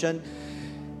condition.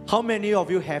 How many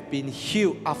of you have been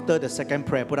healed after the second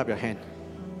prayer? Put up your hand.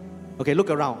 Okay, look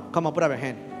around. Come on, put up your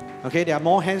hand. Okay, there are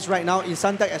more hands right now in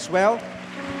Suntec as well.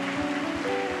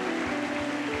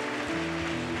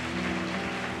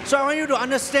 So I want you to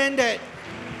understand that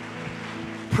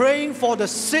praying for the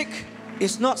sick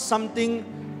is not something,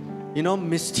 you know,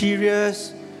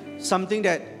 mysterious, something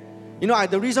that, you know,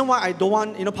 the reason why I don't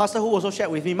want, you know, Pastor Hu also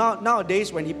shared with me,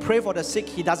 nowadays when he prays for the sick,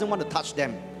 he doesn't want to touch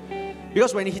them.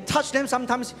 Because when he touches them,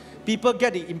 sometimes people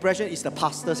get the impression it's the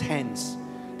pastor's hands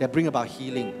that bring about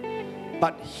healing.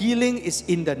 But healing is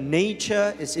in the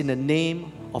nature, is in the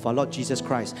name of our Lord Jesus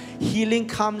Christ. Healing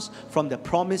comes from the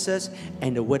promises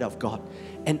and the word of God.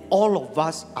 And all of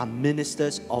us are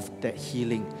ministers of that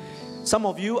healing. Some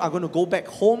of you are going to go back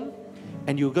home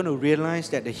and you're going to realize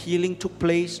that the healing took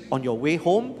place on your way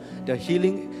home. The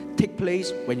healing take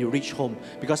place when you reach home.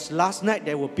 Because last night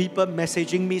there were people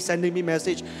messaging me, sending me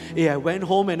message. Hey, I went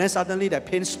home and then suddenly that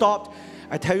pain stopped.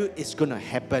 I tell you, it's going to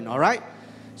happen, all right?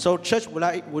 So church,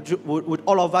 would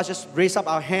all of us just raise up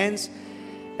our hands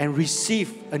and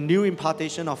receive a new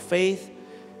impartation of faith?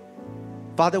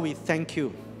 Father, we thank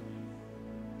you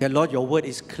that, Lord, your word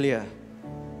is clear.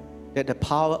 That the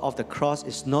power of the cross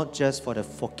is not just for the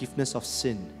forgiveness of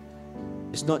sin.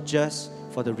 It's not just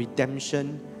for the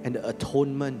redemption and the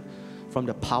atonement from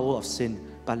the power of sin.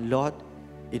 But Lord,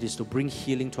 it is to bring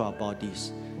healing to our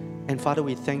bodies. And Father,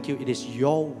 we thank you. It is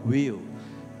your will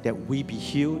that we be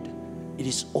healed, it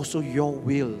is also your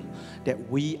will that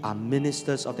we are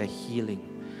ministers of the healing.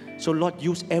 So Lord,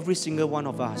 use every single one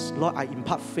of us. Lord, I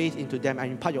impart faith into them. I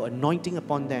impart your anointing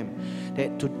upon them.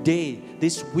 That today,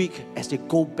 this week, as they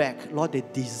go back, Lord, they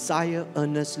desire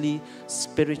earnestly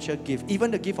spiritual gift. Even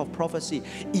the gift of prophecy,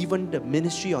 even the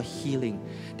ministry of healing.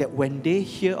 That when they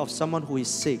hear of someone who is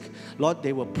sick, Lord,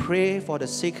 they will pray for the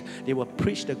sick. They will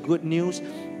preach the good news.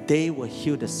 They will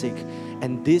heal the sick.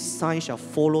 And this sign shall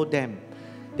follow them,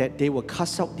 that they will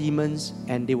cast out demons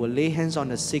and they will lay hands on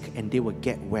the sick and they will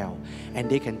get well. And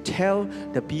they can tell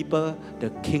the people the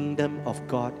kingdom of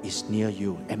God is near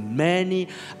you. And many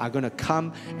are going to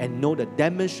come and know the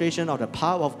demonstration of the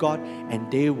power of God, and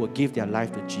they will give their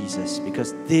life to Jesus,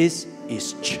 because this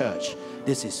is church.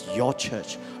 This is your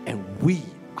church, and we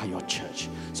are your church.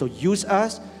 So use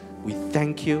us. We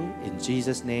thank you in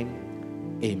Jesus'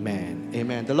 name. Amen.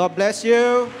 Amen. The Lord bless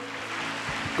you.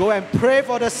 Go and pray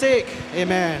for the sick.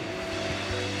 Amen.